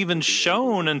wasn't even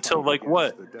shown until, like,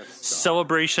 what?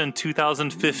 Celebration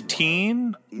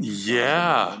 2015?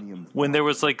 Yeah. When there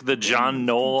was, like, the John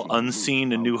Knoll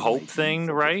unseen A New Hope thing,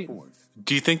 right?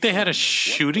 Do you think they had a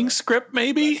shooting script,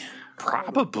 maybe?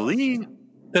 Probably.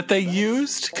 That they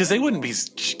used? Because they wouldn't be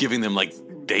giving them, like,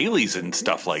 dailies and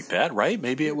stuff like that, right?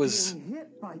 Maybe it was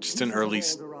just an early...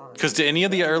 Because do any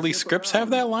of the early scripts have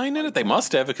that line in it? They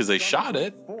must have, because they shot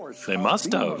it. They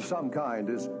must have. Of some kind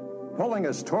is pulling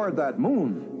us toward that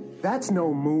moon. That's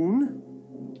no moon.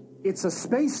 It's a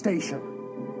space station.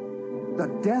 The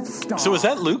Death Star. So is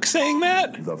that Luke saying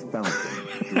that? The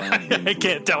Falcon. I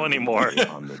can't tell anymore.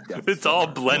 It's all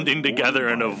blending together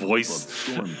in a voice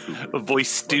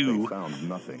stew. Found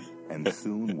nothing and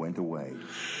soon went away.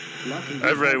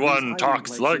 Everyone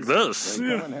talks like this.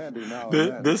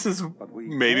 This is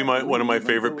maybe one of my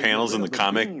favorite panels in the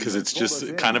comic, because it's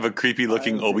just kind of a creepy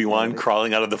looking Obi-Wan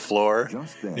crawling out of the floor,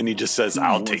 and he just says,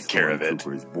 "I'll take care of it."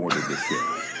 Boarded the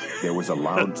ship. There was a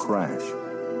loud crash.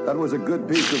 That was a good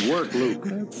piece of work, Luke.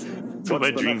 That's what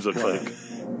my dreams look like.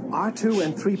 R2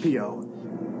 and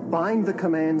 3PO, bind the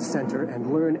command center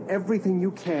and learn everything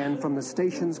you can from the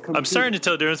station's computer. I'm starting to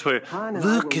tell the difference where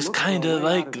Luke is kind of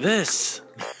like this.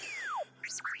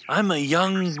 I'm a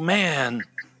young man.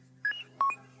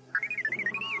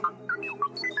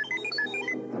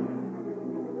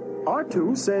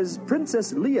 R2 says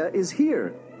Princess Leia is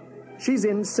here. She's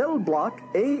in cell block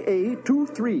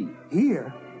AA23.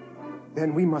 Here?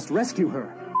 Then we must rescue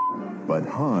her. But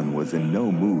Han was in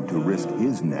no mood to risk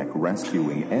his neck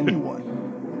rescuing anyone.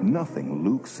 Nothing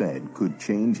Luke said could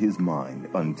change his mind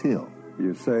until...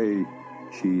 You say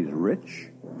she's rich?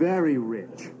 Very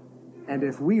rich. And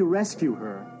if we rescue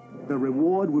her, the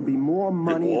reward would be more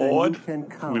money than you can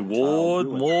count. Reward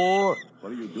more.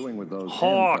 What are you doing with those?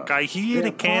 Hawk, I hear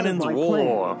the cannons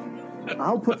roar.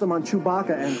 I'll put them on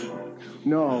Chewbacca and...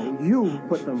 No, you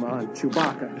put them on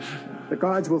Chewbacca. The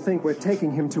guards will think we're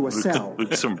taking him to a cell.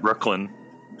 Luke's from Brooklyn.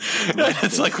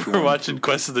 It's like we're watching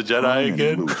Quest of the Jedi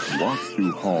again. Luke walked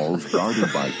through halls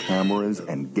guarded by cameras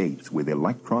and gates with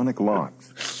electronic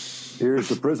locks. Here's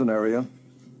the prison area.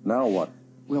 Now what?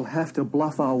 We'll have to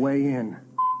bluff our way in.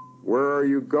 Where are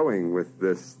you going with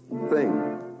this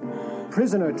thing?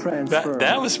 Prisoner transfer.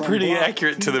 That was pretty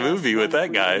accurate to the movie with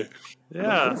that guy.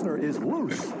 Yeah. The prisoner is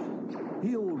loose.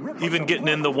 Even getting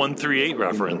in the 138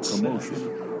 reference.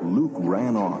 Commotion. Luke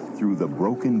ran off through the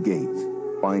broken gates.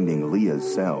 Finding Leia's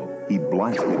cell, he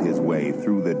blasted his way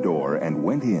through the door and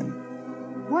went in.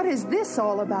 What is this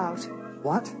all about?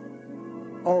 What?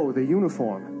 Oh, the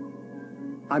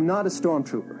uniform. I'm not a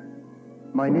stormtrooper.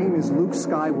 My name is Luke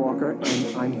Skywalker,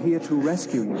 and I'm here to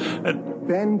rescue you.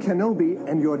 Ben Kenobi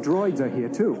and your droids are here,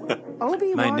 too.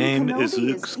 Obi-Wan My name Kenobi is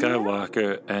Luke here?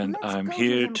 Skywalker, and I'm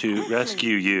here to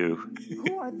rescue you.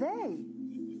 Who are they?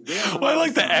 Well, I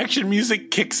like the action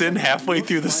music kicks in halfway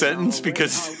through the sentence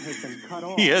because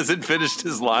he hasn't finished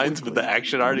his lines, but the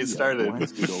action already started.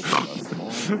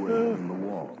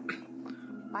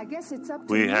 I guess it's up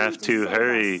to We you have to save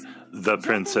hurry, us. the Jump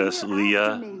Princess in here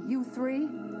after Leia. me, you three.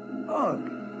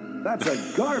 Ugh, that's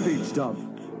a garbage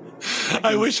dump.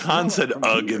 I wish Han said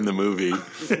 "ugh" in the movie.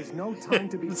 There's no time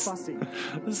to be fussy.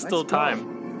 There's still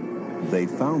time. They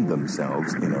found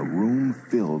themselves in a room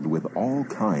filled with all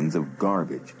kinds of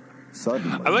garbage.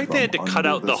 Suddenly, I like they had to from cut under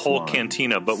out the whole slime,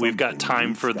 cantina, but we've got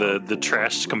time for the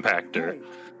trash compactor.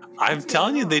 I'm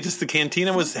telling you, the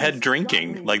cantina had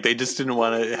drinking. Like they just didn't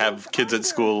want to have kids at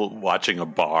school watching a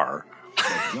bar.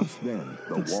 Just then,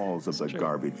 the walls of the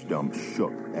garbage dump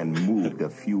shook and moved a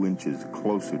few inches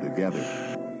closer together.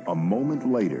 A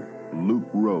moment later, Luke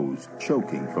rose,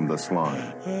 choking from the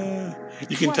slime.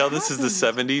 You can tell this is the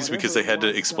 70s because they had to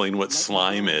explain what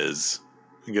slime is.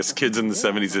 I guess kids in the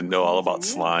 70s didn't know all about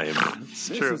slime. It's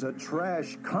This true. is a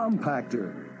trash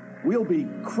compactor. We'll be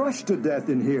crushed to death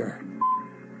in here.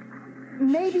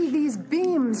 Maybe these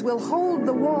beams will hold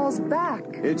the walls back.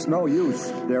 It's no use.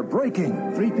 They're breaking.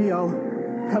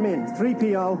 3PO, come in.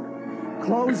 3PO,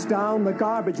 close down the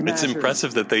garbage It's mashers.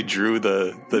 impressive that they drew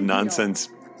the nonsense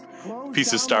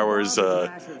piece of Star Wars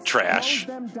trash.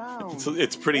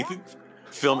 It's pretty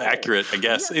film accurate, I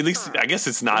guess. At least, I guess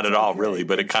it's not at all, really,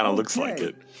 but it kind of looks like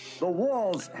it. The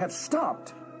walls have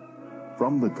stopped.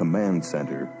 From the command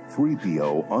center,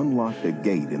 3PO unlocked a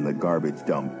gate in the garbage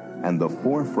dump, and the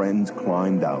four friends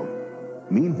climbed out.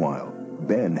 Meanwhile,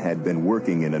 Ben had been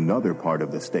working in another part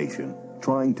of the station,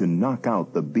 trying to knock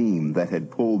out the beam that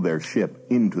had pulled their ship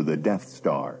into the Death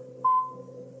Star.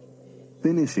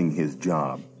 Finishing his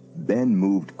job, Ben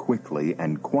moved quickly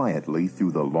and quietly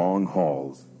through the long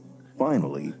halls.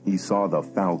 Finally, he saw the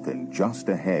Falcon just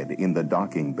ahead in the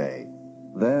docking bay.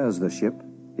 There's the ship.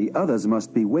 The others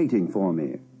must be waiting for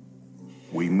me.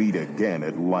 We meet again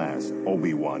at last,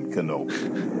 Obi-Wan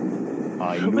Kenobi.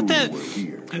 I knew But you were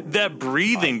here. that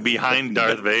breathing behind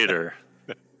Darth Vader.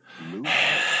 Luke,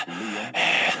 Leia,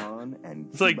 Han, and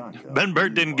It's like Chewbacca Ben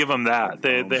Burt didn't give them that.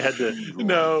 They had to.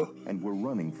 No. and were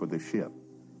running for the ship.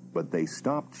 But they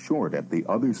stopped short at the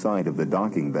other side of the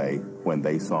docking bay when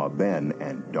they saw Ben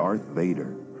and Darth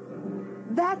Vader.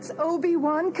 That's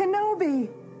Obi-Wan Kenobi.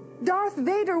 Darth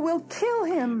Vader will kill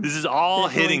him. This is all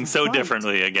They're hitting going so right.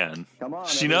 differently again. Come on,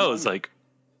 She everyone. knows, like,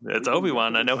 it's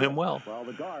Obi-Wan. I know him well. While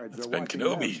the guards It's are Ben watching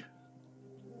Kenobi. them.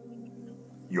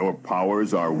 Your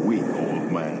powers are weak,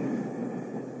 old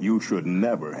man. You should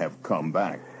never have come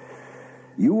back.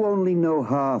 You only know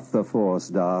half the Force,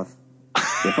 Darth.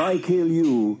 If I kill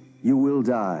you, you will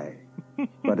die.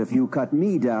 But if you cut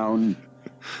me down,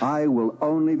 I will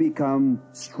only become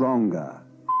stronger.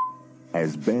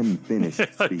 As Ben finished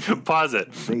speaking, Pause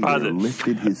it. Vader Pause it.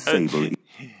 lifted his saber.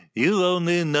 You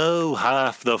only know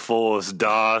half the Force,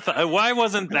 Darth. Why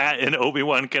wasn't that in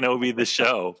Obi-Wan Kenobi the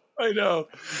show? I know.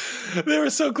 They were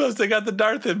so close. They got the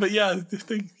Darth in, but yeah,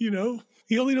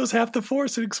 he only knows half the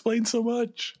Force. It explains so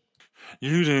much.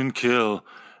 You didn't kill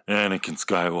Anakin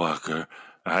Skywalker.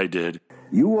 I did.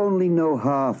 You only know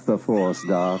half the Force,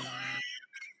 Darth.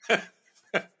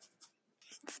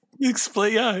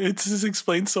 It just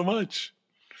explains so much.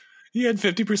 He had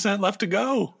 50% left to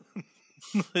go.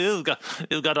 You've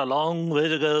got a long way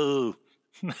to go.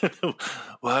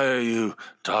 Why are you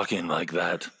talking like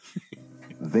that?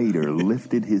 Vader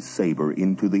lifted his saber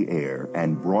into the air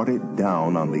and brought it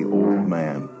down on the old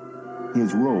man.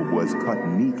 His robe was cut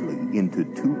neatly into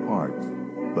two parts,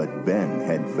 but Ben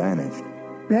had vanished.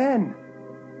 Ben!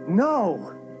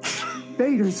 No!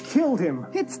 Vader's killed him.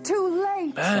 It's too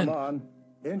late. Ben, Come on.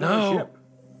 Into No. the ship.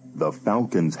 The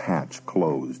Falcon's hatch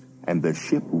closed, and the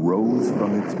ship rose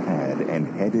from its pad and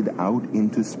headed out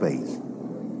into space.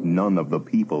 None of the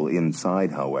people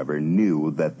inside, however,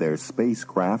 knew that their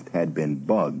spacecraft had been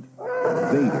bugged.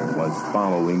 Vader was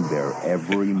following their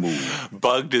every move.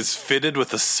 Bugged is fitted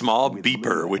with a small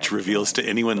beeper, which reveals to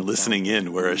anyone listening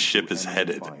in where a ship is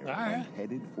headed.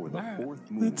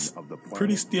 That's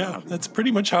that's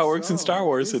pretty much how it works in Star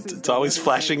Wars. It's always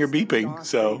flashing or beeping.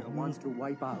 So Wants to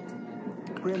wipe out.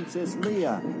 Princess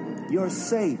Leia, you're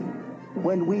safe.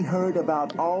 When we heard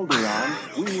about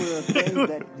Alderaan, we were afraid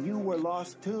that you were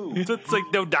lost too. it's like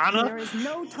There Dodonna. is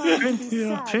no time to be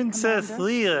sad, Princess Commander.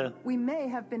 Leia. We may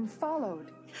have been followed.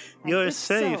 And You're if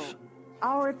safe. so,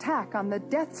 our attack on the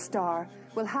Death Star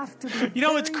will have to be You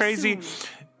know what's very crazy? soon.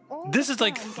 this is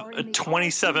like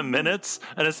 27 minutes,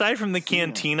 and aside from the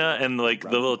cantina and like the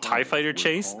little TIE fighter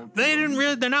chase, they're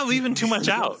not leaving too much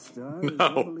out.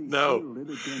 No.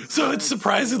 So it's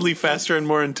surprisingly faster and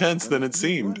more intense than it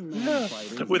seemed. Yeah.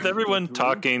 With everyone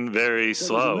talking very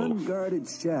slow. There's an unguarded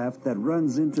shaft that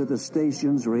runs into the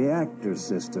station's reactor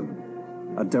system.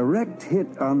 A direct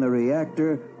hit on the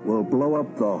reactor will blow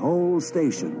up the whole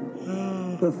station.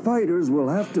 The fighters will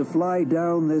have to fly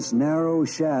down this narrow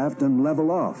shaft and level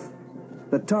off.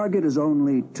 The target is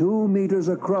only 2 meters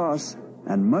across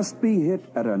and must be hit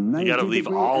at a 90 You got to leave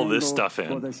all this stuff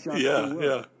in.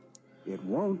 Yeah. It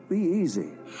won't be easy.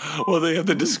 Well, they have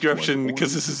the description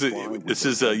because this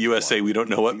is a USA. We don't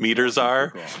know what meters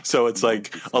are, so it's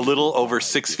like a little over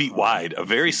 6 feet wide, a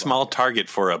very small target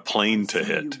for a plane to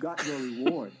hit. You got your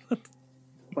reward.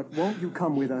 But won't you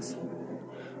come with us?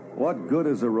 What good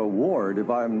is a reward if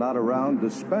I'm not around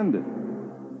to spend it?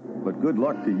 But good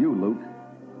luck to you, Luke,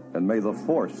 and may the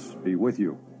Force be with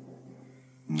you.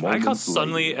 I like how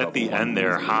suddenly at the end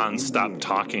there, Han stopped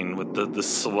talking with the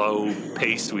slow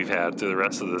pace we've had through the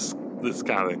rest of this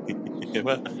comic. Yeah,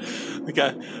 well, they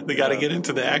got to get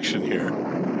into the action here.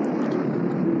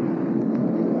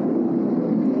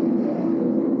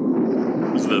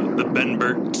 It was the Ben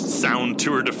Burt sound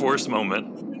tour de force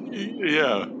moment.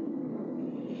 Yeah.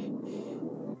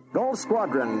 Gold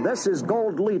Squadron, this is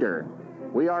Gold Leader.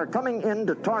 We are coming in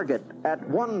to target at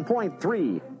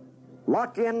 1.3.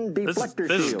 Lock in deflector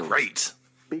shields. This is great.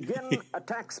 Begin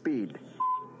attack speed.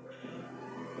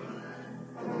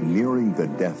 Nearing the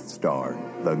Death Star,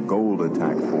 the Gold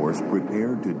Attack Force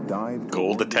prepared to dive...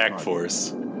 Gold Attack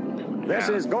Force. This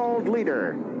is Gold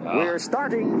Leader. We're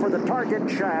starting for the target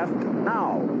shaft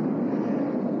now.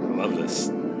 I love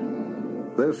this.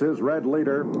 This is Red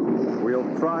Leader. We'll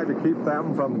try to keep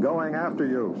them from going after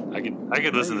you. I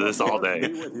could listen to this all day.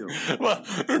 Well,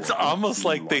 it's almost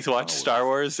like they watched Star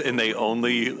Wars and they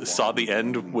only saw the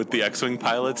end with the X-Wing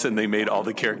pilots and they made all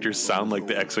the characters sound like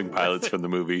the X-Wing pilots from the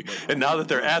movie. And now that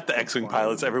they're at the X-Wing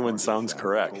pilots, everyone sounds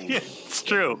correct. Yeah, it's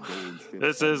true.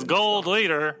 This is Gold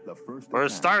Leader. We're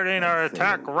starting our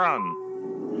attack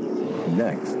run.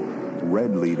 Next,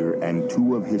 Red Leader and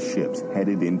 2 of his ships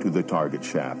headed into the target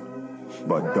shaft.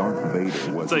 But Darth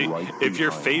Vader was like, if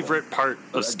your favorite part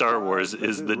of Star Wars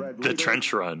is the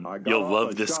trench run, you'll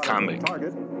love this comic.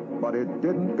 But it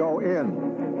didn't go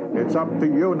in. It's up to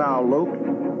you now,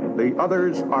 Luke. The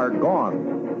others are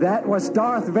gone. That was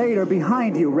Darth Vader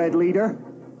behind you, Red Leader.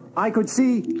 I could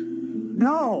see...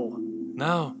 No.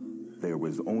 There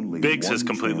was only Biggs one has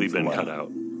completely been left. cut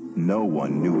out. No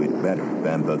one knew it better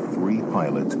than the 3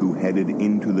 pilots who headed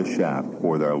into the shaft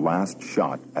for their last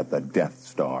shot at the Death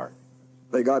Star.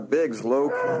 They got Biggs,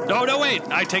 Luke. No, wait.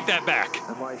 I take that back.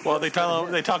 Well, they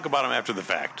talk about him after the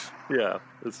fact. Yeah,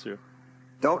 that's true.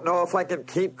 Don't know if I can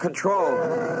keep control.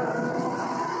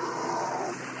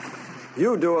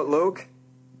 You do it, Luke.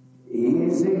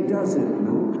 Easy does it,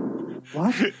 Luke.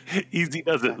 What? Easy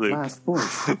does it, Luke. Last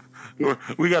voice.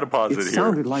 We got to pause it here. It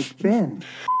sounded like Ben.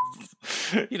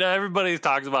 You know, everybody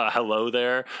talks about hello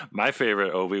there. My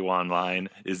favorite Obi-Wan line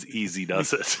is easy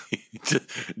does it.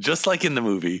 Just like in the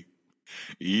movie.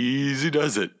 Easy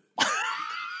does it.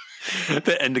 At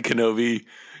the end of Kenobi,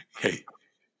 hey,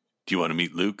 do you want to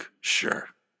meet Luke? Sure.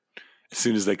 As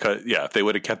soon as they cut, if they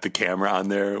would have kept the camera on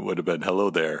there, it would have been hello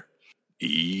there.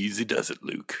 Easy does it,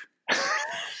 Luke.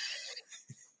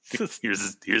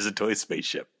 Here's a toy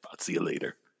spaceship. I'll see you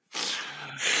later.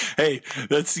 Hey,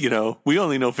 that's, we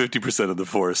only know 50% of the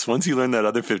Force. Once you learn that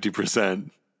other 50%,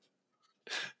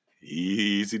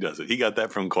 easy does it. He got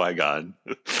that from Qui-Gon.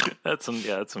 That's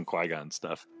some Qui-Gon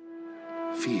stuff.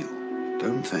 Feel,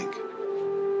 don't think.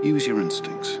 Use your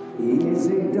instincts.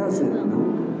 Easy does it,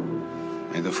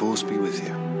 Luke. May the Force be with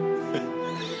you.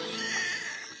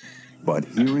 But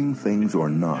hearing things or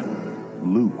not,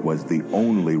 Luke was the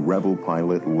only rebel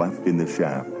pilot left in the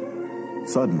shaft.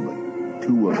 Suddenly,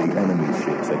 2 of the enemy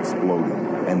ships exploded,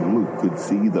 and Luke could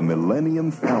see the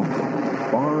Millennium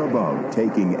Falcon far above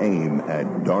taking aim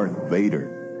at Darth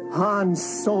Vader. Han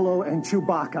Solo and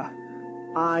Chewbacca.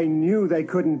 I knew they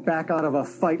couldn't back out of a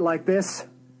fight like this.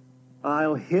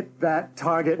 I'll hit that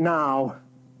target now.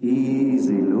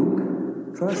 Easy,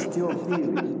 Luke. Trust your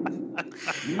feelings.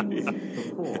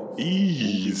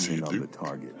 Easy, Luke. The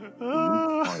target.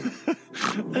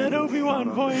 That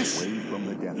Obi-Wan voice.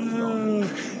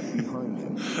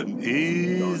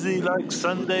 Easy like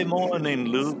Sunday morning,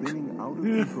 Luke.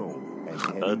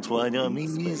 That's why I'm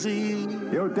easy.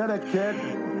 You did it, kid.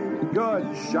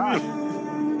 Good shot.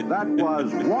 That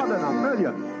was 1 in a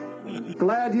million.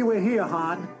 Glad you were here,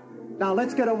 Han. Now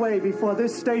let's get away before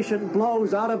this station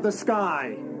blows out of the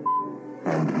sky.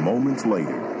 And moments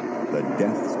later, the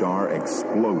Death Star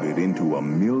exploded into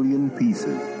 1,000,000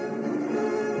 pieces.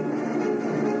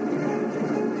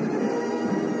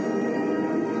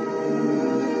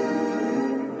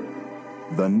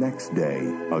 The next day,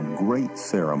 a great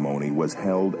ceremony was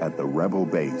held at the Rebel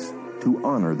base to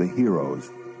honor the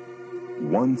heroes.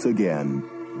 Once again,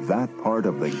 that part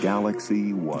of the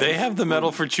galaxy was... They have the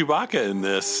medal for Chewbacca in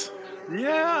this.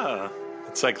 Yeah.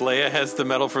 It's like Leia has the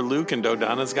medal for Luke and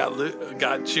Dodonna's got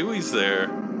Chewie's there.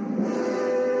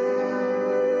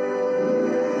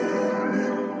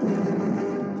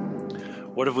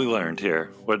 What have we learned here?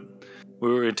 We're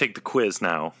going to take the quiz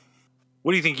now.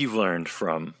 What do you think you've learned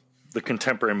from the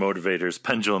Contemporary Motivators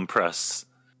Pendulum Press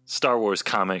Star Wars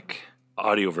comic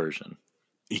audio version?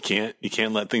 You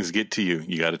can't let things get to you.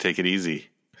 You got to take it easy.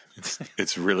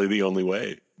 It's really the only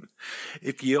way.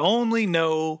 If you only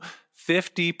know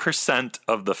 50%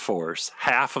 of the Force,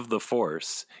 half of the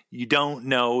Force, you don't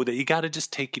know that you got to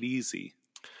just take it easy.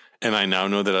 And I now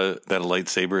know that a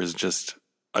lightsaber is just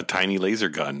a tiny laser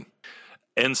gun.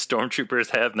 And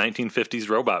stormtroopers have 1950s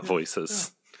robot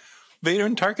voices. Vader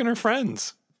and Tarkin are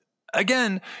friends.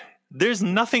 Again, there's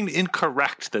nothing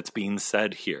incorrect that's being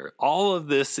said here. All of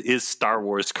this is Star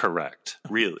Wars correct,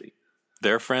 really.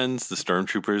 They're friends. The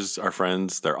stormtroopers are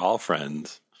friends. They're all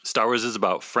friends. Star Wars is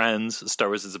about friends. Star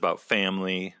Wars is about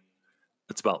family.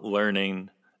 It's about learning.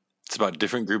 It's about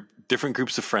different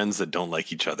groups of friends that don't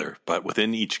like each other, but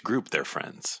within each group, they're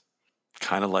friends.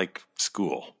 Kind of like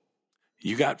school.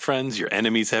 You got friends. Your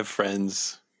enemies have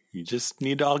friends. You just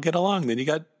need to all get along. Then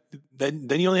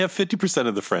you only have 50%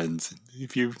 of the friends.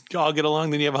 If you all get along,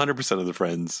 then you have 100% of the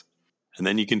friends. And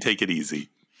then you can take it easy.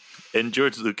 And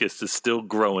George Lucas is still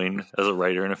growing as a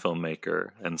writer and a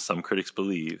filmmaker, and some critics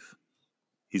believe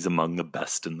he's among the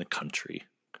best in the country.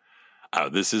 Oh,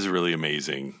 this is really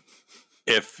amazing.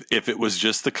 If it was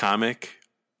just the comic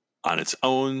on its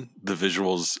own, the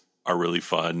visuals are really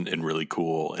fun and really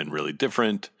cool and really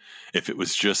different. If it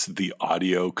was just the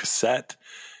audio cassette,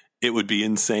 it would be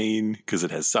insane because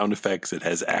it has sound effects, it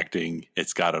has acting,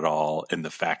 it's got it all. And the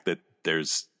fact that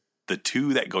there's the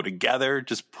two that go together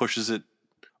just pushes it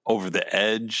over the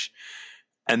edge.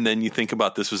 And then you think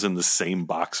about this was in the same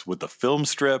box with the film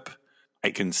strip. I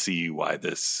can see why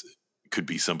this could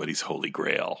be somebody's holy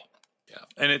grail. Yeah.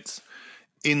 And it's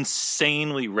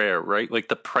insanely rare, right? Like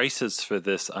the prices for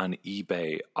this on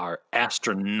eBay are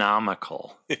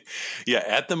astronomical. Yeah,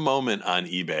 at the moment on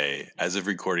eBay, as of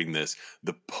recording this,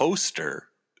 the poster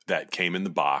that came in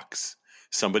the box,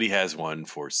 somebody has one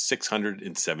for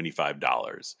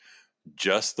 $675.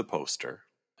 Just the poster.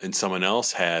 And someone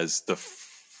else has the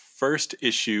first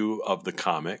issue of the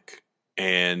comic,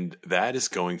 and that is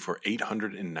going for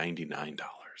 $899.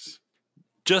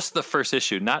 Just the first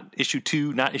issue, not issue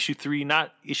 2, not issue 3,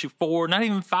 not issue 4, not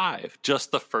even 5, just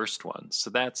the first one.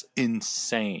 So that's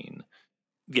insane.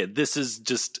 Yeah, this is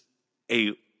just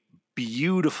a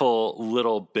beautiful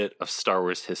little bit of Star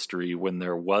Wars history when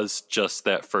there was just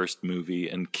that first movie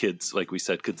and kids, like we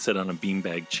said, could sit on a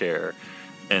beanbag chair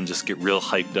and just get real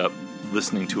hyped up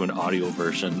listening to an audio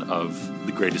version of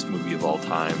the greatest movie of all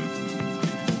time.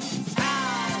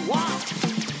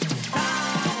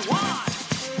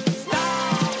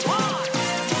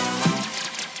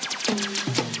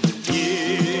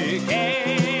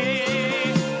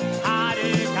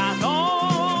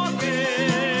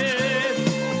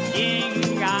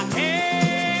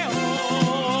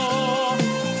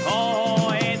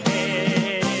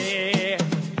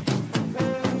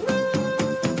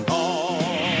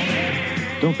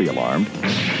 Don't be alarmed.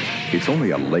 It's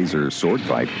only a laser sword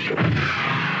fight.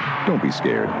 Don't be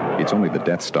scared. It's only the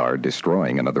Death Star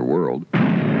destroying another world.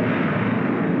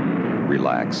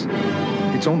 Relax.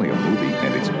 It's only a movie,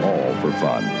 and it's all for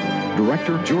fun.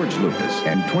 Director George Lucas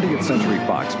and 20th Century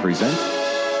Fox present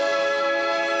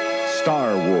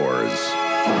Star Wars.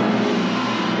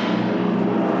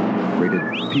 Rated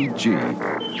PG.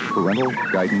 Parental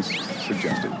guidance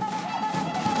suggested.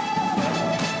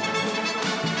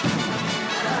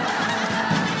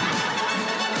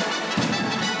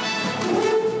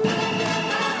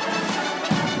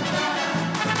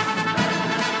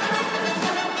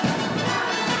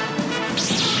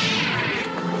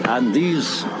 And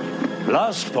these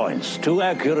last points, too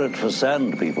accurate for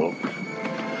sand people.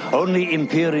 Only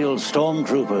Imperial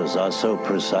stormtroopers are so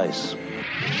precise.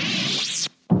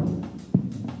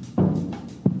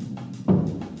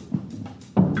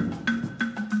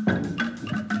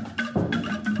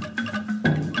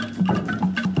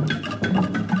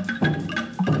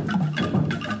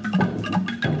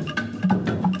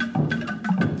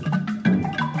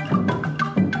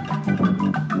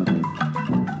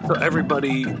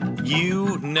 Everybody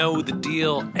You know the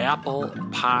deal. Apple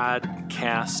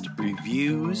Podcast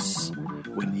Reviews.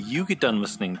 When you get done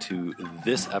listening to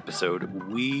this episode,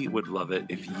 we would love it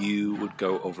if you would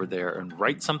go over there and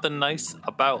write something nice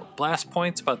about Blast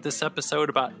Points, about this episode,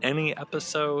 about any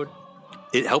episode.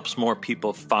 It helps more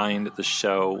people find the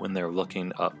show when they're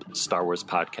looking up Star Wars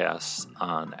podcasts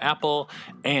on Apple.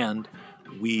 And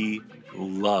we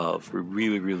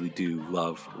really, really do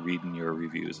love reading your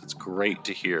reviews. It's great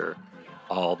to hear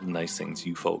all the nice things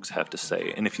you folks have to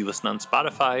say. And if you listen on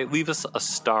Spotify, leave us a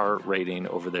star rating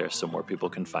over there so more people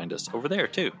can find us over there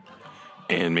too.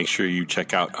 And make sure you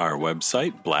check out our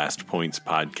website,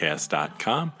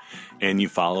 blastpointspodcast.com. And you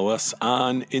follow us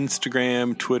on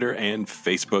Instagram, Twitter, and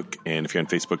Facebook. And if you're on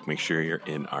Facebook, make sure you're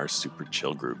in our Super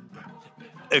Chill group.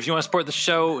 If you want to support the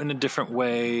show in a different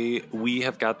way, we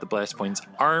have got the Blast Points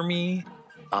Army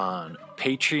on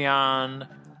Patreon,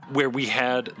 where we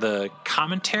had the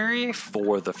commentary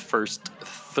for the first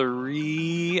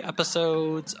 3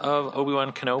 episodes of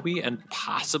Obi-Wan Kenobi, and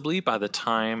possibly by the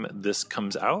time this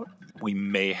comes out, we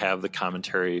may have the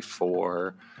commentary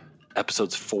for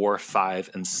episodes 4,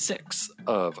 5, and 6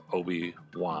 of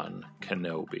Obi-Wan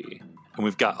Kenobi. And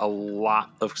we've got a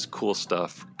lot of cool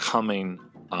stuff coming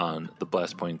on the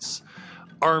Blast Points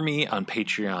Army on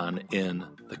Patreon in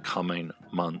the coming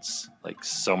months. Like,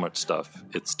 so much stuff.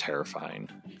 It's terrifying.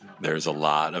 There's a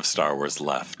lot of Star Wars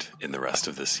left in the rest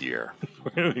of this year.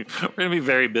 We're going to be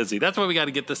very busy. That's why we got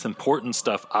to get this important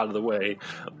stuff out of the way,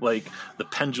 like the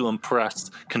Pendulum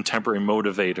Press Contemporary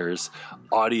Motivators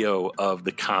audio of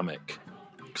the comic.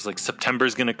 Because, like,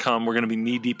 September's going to come. We're going to be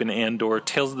knee-deep in Andor,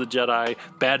 Tales of the Jedi,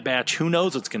 Bad Batch. Who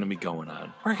knows what's going to be going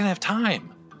on? We're going to have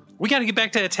time. We got to get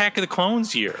back to Attack of the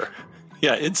Clones year.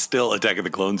 Yeah, it's still Attack of the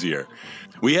Clones year.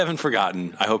 We haven't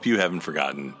forgotten. I hope you haven't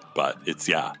forgotten. But it's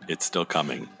still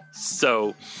coming.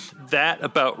 So that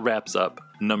about wraps up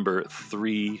number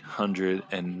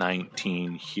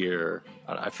 319 here.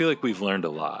 I feel like we've learned a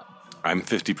lot. I'm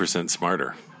 50%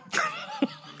 smarter.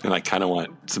 And I kind of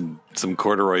want some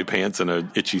corduroy pants and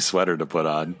an itchy sweater to put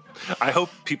on. I hope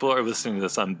people are listening to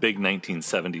this on big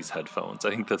 1970s headphones.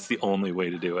 I think that's the only way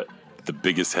to do it. The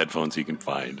biggest headphones you can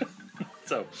find.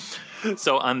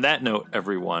 So on that note,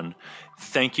 everyone,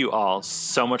 thank you all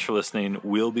so much for listening.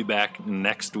 We'll be back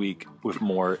next week with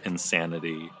more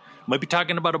insanity. Might be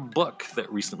talking about a book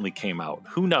that recently came out.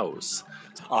 Who knows?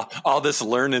 All this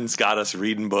learning's got us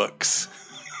reading books.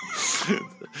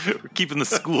 We're keeping the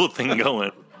school thing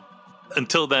going.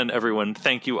 Until then, everyone,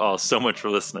 thank you all so much for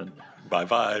listening.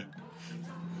 Bye-bye.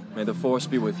 May the Force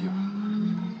be with you.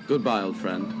 Goodbye, old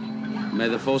friend. May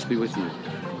the Force be with you.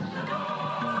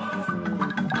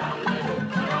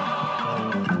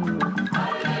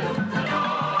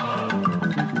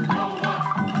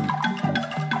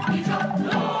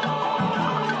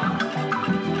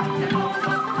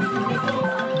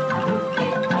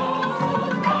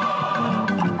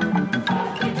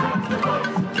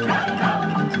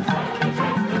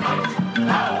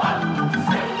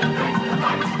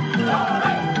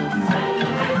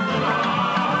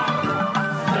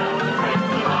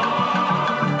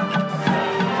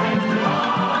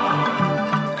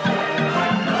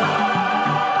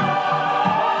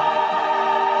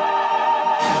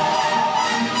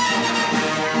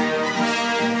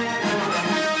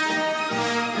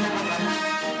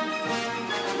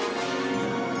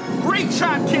 Great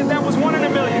shot, kid. That was 1 in a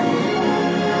million.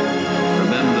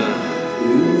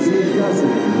 Remember, Easy does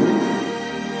it.